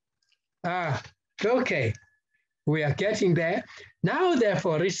 Okay, we are getting there. Now,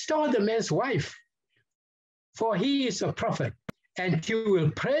 therefore, restore the man's wife, for he is a prophet, and he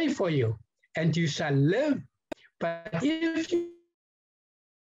will pray for you, and you shall live. But if you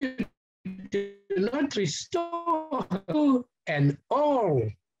do not restore her and all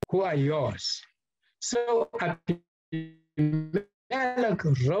who are yours. So Abimelech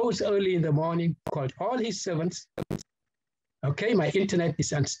rose early in the morning, called all his servants. Okay, my internet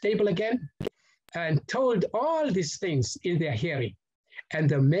is unstable again, and told all these things in their hearing. And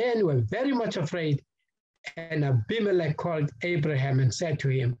the men were very much afraid. And Abimelech called Abraham and said to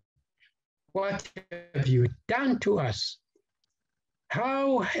him, what have you done to us?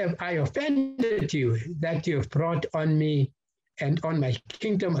 How have I offended you that you have brought on me and on my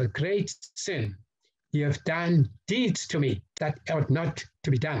kingdom a great sin? You have done deeds to me that ought not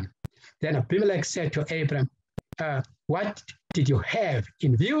to be done. Then Abimelech said to Abram, what did you have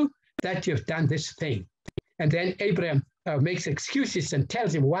in view that you have done this thing? And then Abram makes excuses and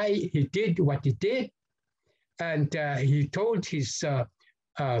tells him why he did what he did. And he told his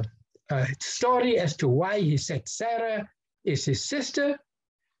story as to why he said Sarah is his sister.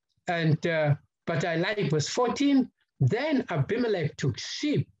 And but I like verse 14. Then Abimelech took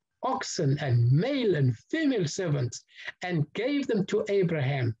sheep, oxen, and male and female servants, and gave them to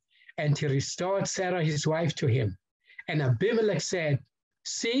Abraham. And he restored Sarah, his wife, to him. And Abimelech said,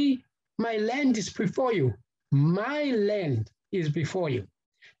 see, my land is before you. My land is before you.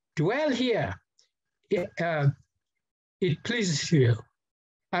 Dwell here. It pleases you.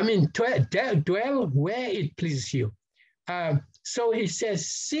 I mean, dwell where it pleases you. So he says,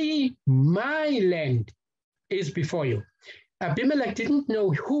 see, my land is before you. Abimelech didn't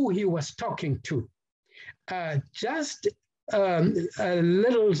know who he was talking to. Just a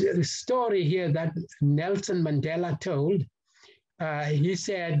little story here that Nelson Mandela told. He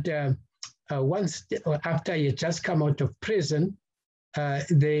said once after he had just come out of prison,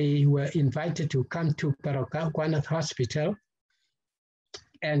 they were invited to come to Baragwanath Hospital.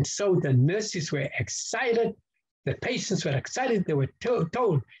 And so the nurses were excited. The patients were excited. They were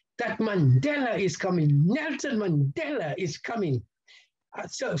told that Mandela is coming. Nelson Mandela is coming.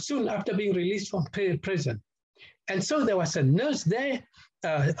 So soon after being released from prison. And so there was a nurse there,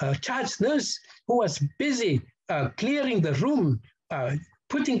 a charge nurse, who was busy clearing the room,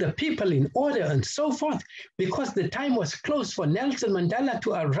 putting the people in order and so forth, because the time was close for Nelson Mandela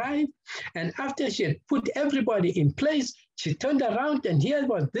to arrive. And after she had put everybody in place, she turned around and here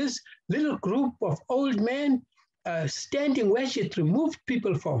was this little group of old men standing where she had removed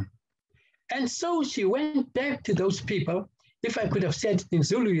people from. And so she went back to those people. If I could have said it in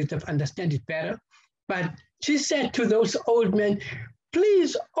Zulu, you'd have understood it better. But she said to those old men,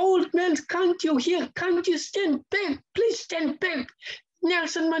 please, old men, can't you hear? Can't you stand back? Please stand back.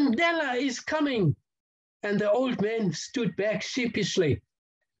 Nelson Mandela is coming. And the old men stood back sheepishly.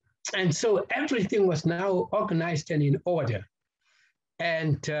 And so everything was now organized and in order.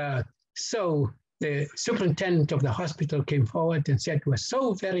 And so the superintendent of the hospital came forward and said, we're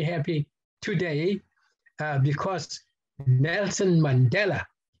so very happy today because Nelson Mandela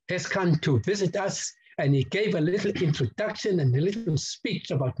has come to visit us. And he gave a little introduction and a little speech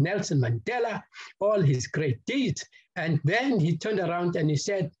about Nelson Mandela, all his great deeds. And then he turned around and he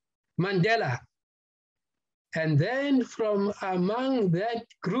said, Mandela. And then from among that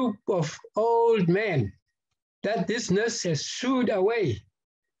group of old men that this nurse has shooed away,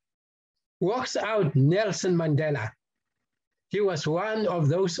 walks out Nelson Mandela. He was one of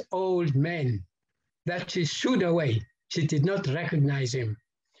those old men that she shooed away. She did not recognize him.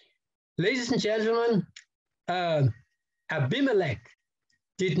 Ladies and gentlemen, Abimelech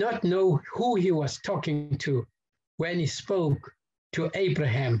did not know who he was talking to when he spoke to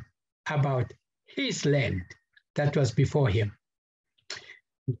Abraham about his land that was before him.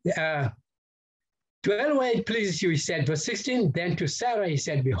 Dwell where it pleases you, he said, verse 16, then to Sarah he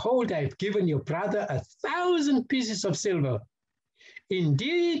said, behold, I have given your brother 1,000 pieces of silver.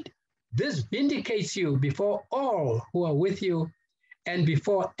 Indeed, this vindicates you before all who are with you and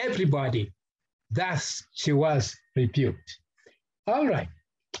before everybody. Thus she was rebuked. All right.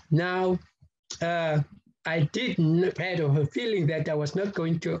 Now, I did have a feeling that I was not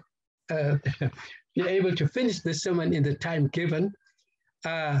going to be able to finish the sermon in the time given.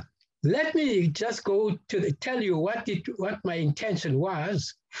 Let me just go to tell you what my intention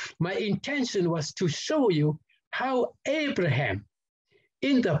was. My intention was to show you how Abraham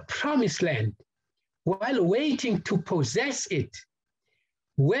in the promised land, while waiting to possess it,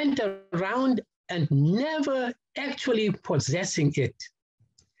 went around and never actually possessing it.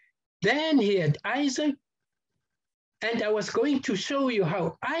 Then he had Isaac, and I was going to show you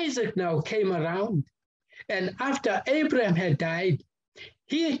how Isaac now came around. And after Abraham had died,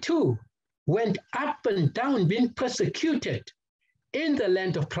 he too went up and down, being persecuted in the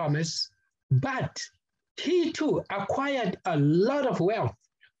land of promise, but he too acquired a lot of wealth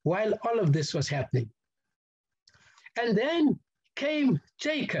while all of this was happening. And then came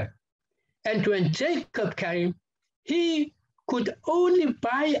Jacob. And when Jacob came, he could only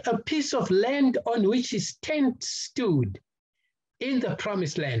buy a piece of land on which his tent stood in the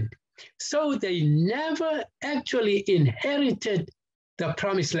promised land. So they never actually inherited the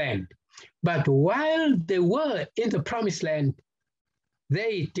promised land. But while they were in the promised land,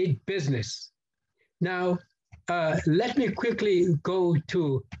 they did business. Now, let me quickly go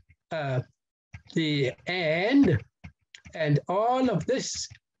to the end. And all of this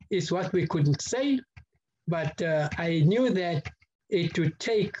is what we couldn't say, but I knew that it would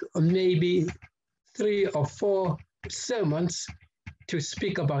take maybe 3 or 4 sermons to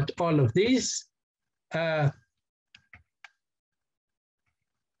speak about all of these.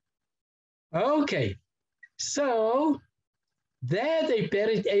 Okay, so there they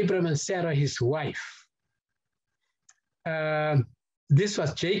buried Abram and Sarah, his wife. This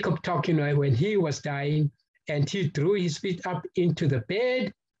was Jacob talking when he was dying, and he drew his feet up into the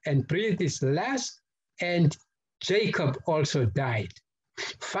bed and breathed his last, and Jacob also died.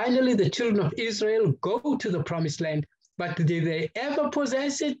 Finally, the children of Israel go to the promised land, but did they ever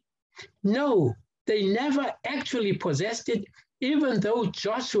possess it? No, they never actually possessed it, even though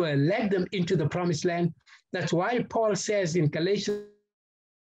Joshua led them into the promised land. That's why Paul says in Galatians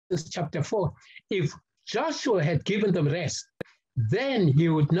chapter 4, if Joshua had given them rest, then he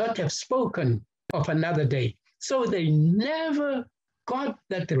would not have spoken of another day. So they never got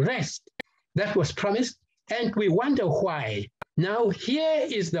that rest that was promised, and we wonder why. Now, here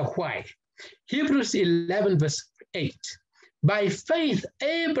is the why. Hebrews 11, verse 8. By faith,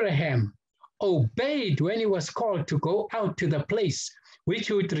 Abraham obeyed when he was called to go out to the place which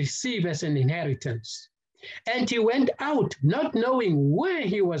he would receive as an inheritance. And he went out not knowing where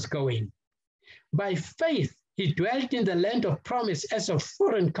he was going. By faith, he dwelt in the land of promise as a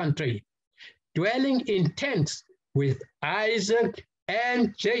foreign country, dwelling in tents with Isaac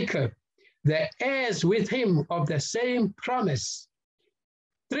and Jacob, the heirs with him of the same promise.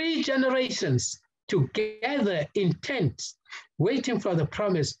 3 generations together in tents, waiting for the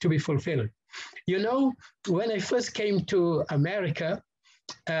promise to be fulfilled. You know, when I first came to America,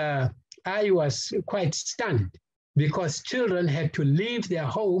 I was quite stunned because children had to leave their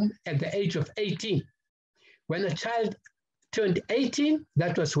home at the age of 18. When a child turned 18,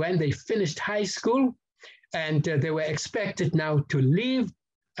 that was when they finished high school, and they were expected now to leave,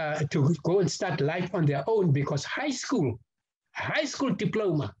 to go and start life on their own, because high school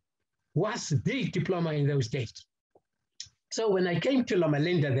diploma was the diploma in those days. So when I came to Loma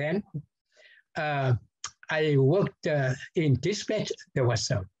Linda then, I worked in dispatch. There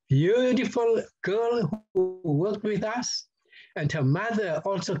was a beautiful girl who worked with us, and her mother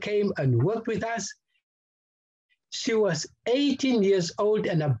also came and worked with us. She was 18 years old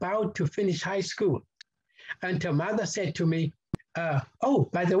and about to finish high school. And her mother said to me, oh,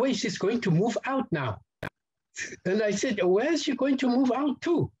 by the way, she's going to move out now. And I said, where is she going to move out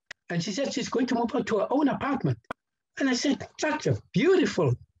to? And she said, she's going to move out to her own apartment. And I said, such a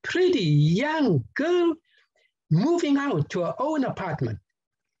beautiful, pretty young girl moving out to her own apartment.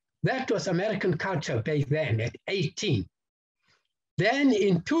 That was American culture back then at 18. Then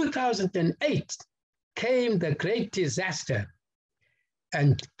in 2008 came the great disaster,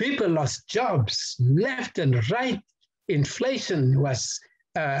 and people lost jobs left and right. Inflation was,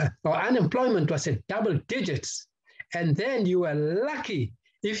 or unemployment was at double digits. And then you were lucky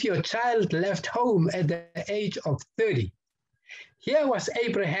if your child left home at the age of 30. Here was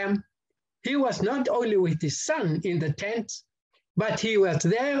Abraham. He was not only with his son in the tent, but he was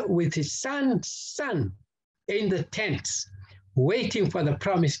there with his son's son in the tents, waiting for the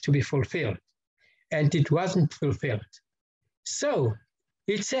promise to be fulfilled. And it wasn't fulfilled. So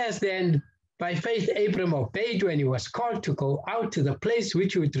it says then, by faith, Abram obeyed when he was called to go out to the place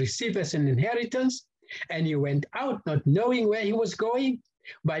which he would receive as an inheritance. And he went out not knowing where he was going.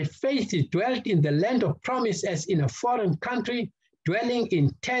 By faith, he dwelt in the land of promise as in a foreign country, dwelling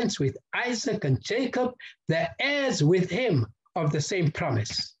in tents with Isaac and Jacob, the heirs with him of the same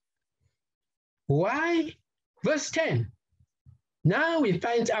promise. Why? Verse 10. Now he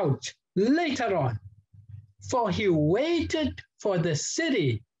finds out later on, for he waited for the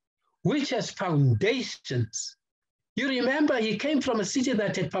city which has foundations. You remember he came from a city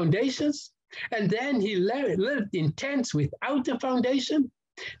that had foundations, and then he lived in tents without a foundation.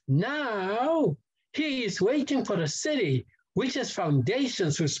 Now he is waiting for a city which has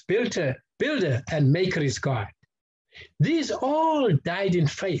foundations, whose builder and maker is God. These all died in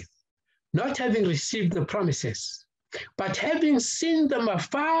faith, not having received the promises, but having seen them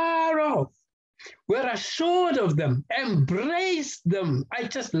afar off, were assured of them, embraced them. I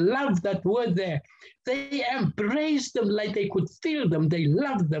just love that word there. They embraced them like they could feel them. They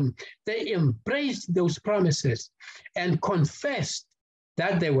loved them. They embraced those promises and confessed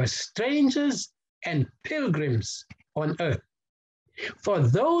that they were strangers and pilgrims on earth. For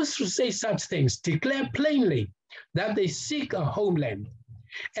those who say such things declare plainly that they seek a homeland.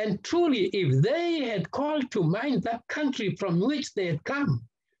 And truly, if they had called to mind that country from which they had come,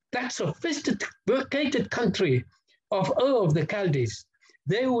 that sophisticated country of Ur of the Chaldees,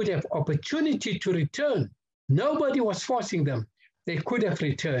 they would have opportunity to return. Nobody was forcing them. They could have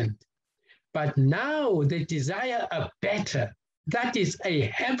returned. But now they desire a better, that is a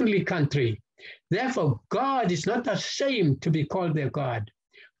heavenly country. Therefore, God is not ashamed to be called their God,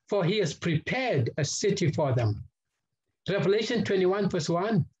 for he has prepared a city for them. Revelation 21 verse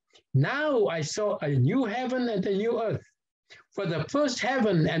 1, Now I saw a new heaven and a new earth. For the first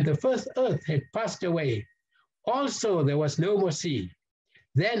heaven and the first earth had passed away. Also there was no more sea.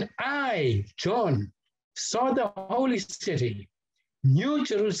 Then I, John, saw the holy city, New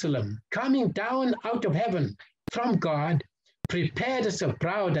Jerusalem, coming down out of heaven from God, prepared as a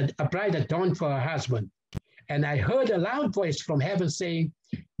bride adorned for her husband. And I heard a loud voice from heaven saying,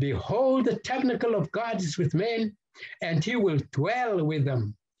 Behold, the tabernacle of God is with men, and he will dwell with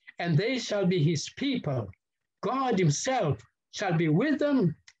them, and they shall be his people. God himself shall be with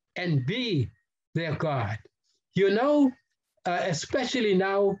them and be their God. You know, especially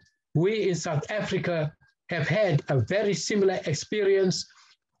now, we in South Africa have had a very similar experience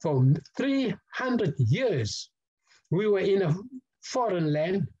for 300 years. We were in a foreign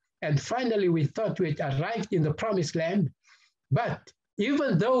land, and finally we thought we had arrived in the promised land. But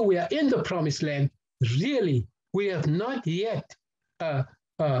even though we are in the promised land, really, we have not yet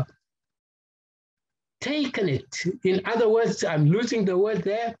taken it. In other words, I'm losing the word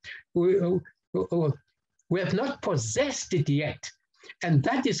there. We have not possessed it yet. And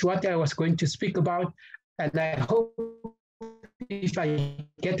that is what I was going to speak about. And I hope if I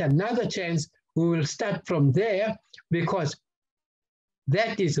get another chance, we will start from there, because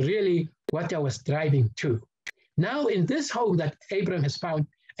that is really what I was driving to. Now, in this home that Abraham has found,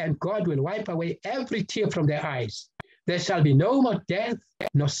 and God will wipe away every tear from their eyes. There shall be no more death,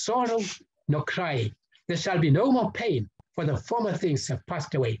 no sorrow, no crying. There shall be no more pain, for the former things have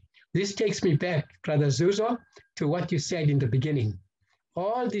passed away. This takes me back, Brother Zuzo, to what you said in the beginning.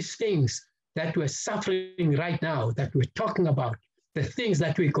 All these things that we're suffering right now, that we're talking about, the things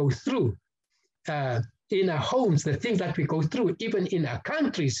that we go through in our homes, the things that we go through, even in our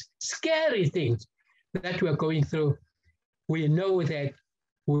countries, scary things that we're going through, we know that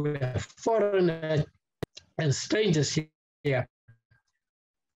we're foreigners and strangers here.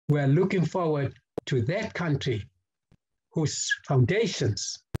 We're looking forward to that country whose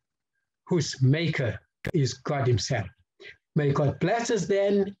foundations, whose maker is God himself. May God bless us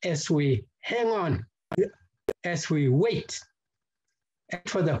then as we hang on, as we wait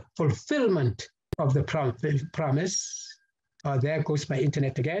for the fulfillment of the promise. Oh, there goes my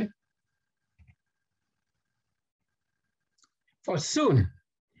internet again. For soon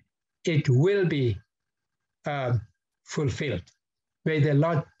it will be fulfilled. May the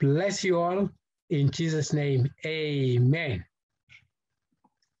Lord bless you all. In Jesus' name, amen.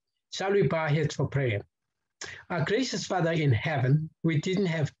 Shall we bow our heads for prayer? Our gracious Father in heaven, we didn't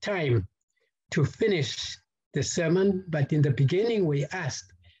have time to finish the sermon, but in the beginning we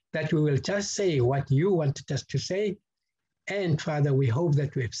asked that we will just say what you wanted us to say. And Father, we hope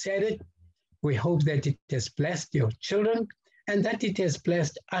that we've said it. We hope that it has blessed your children and that it has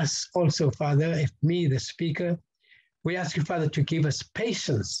blessed us also, Father, me, the speaker. We ask you, Father, to give us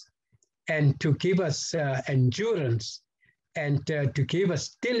patience and to give us endurance and to give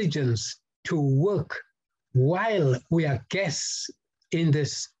us diligence to work while we are guests in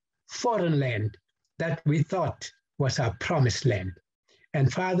this foreign land that we thought was our promised land.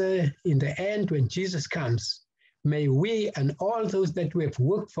 And Father, in the end, when Jesus comes, may we and all those that we have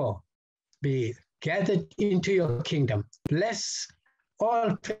worked for be gathered into your kingdom. Bless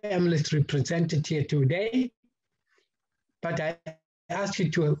all families represented here today. But I ask you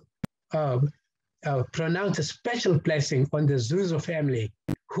to pronounce a special blessing on the Zuzo family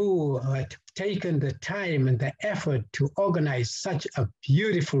who had taken the time and the effort to organize such a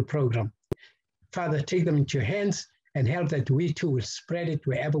beautiful program. Father, take them into your hands and help that we too will spread it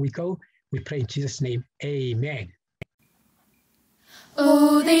wherever we go. We pray in Jesus' name, amen.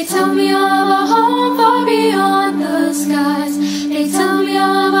 Oh, they tell me of a home far beyond the skies. They tell me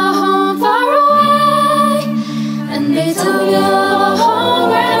of a home far away. And they tell me of a home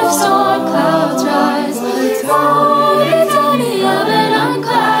where the storm clouds rise. Oh, they tell me of an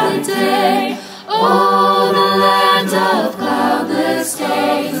unclouded day. Oh, the land of cloudless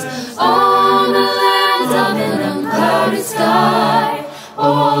days. Oh, the land of an unclouded sky.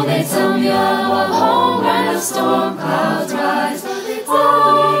 Oh, they tell me of a home where the storm clouds rise.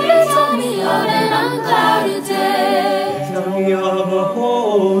 Oh, they tell me of an unclouded day. They tell me of a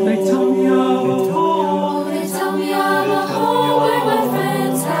home. They tell me of a home. They tell me of a home where my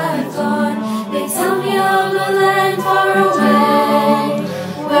friends have gone. They tell me of a land far away,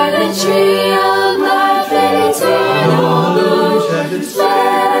 where the tree of life in eternal bloom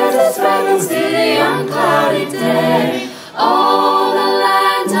spreads its fragrance to the unclouded day. Oh, the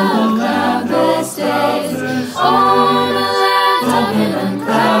land of cloudless days. Oh, the land of an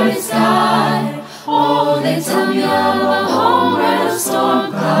unclouded sky. Oh, they tell me of a home where the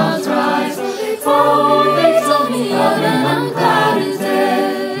storm clouds rise. Oh, they tell me of an unclouded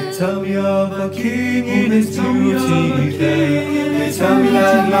day.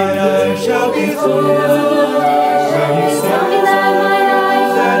 tell me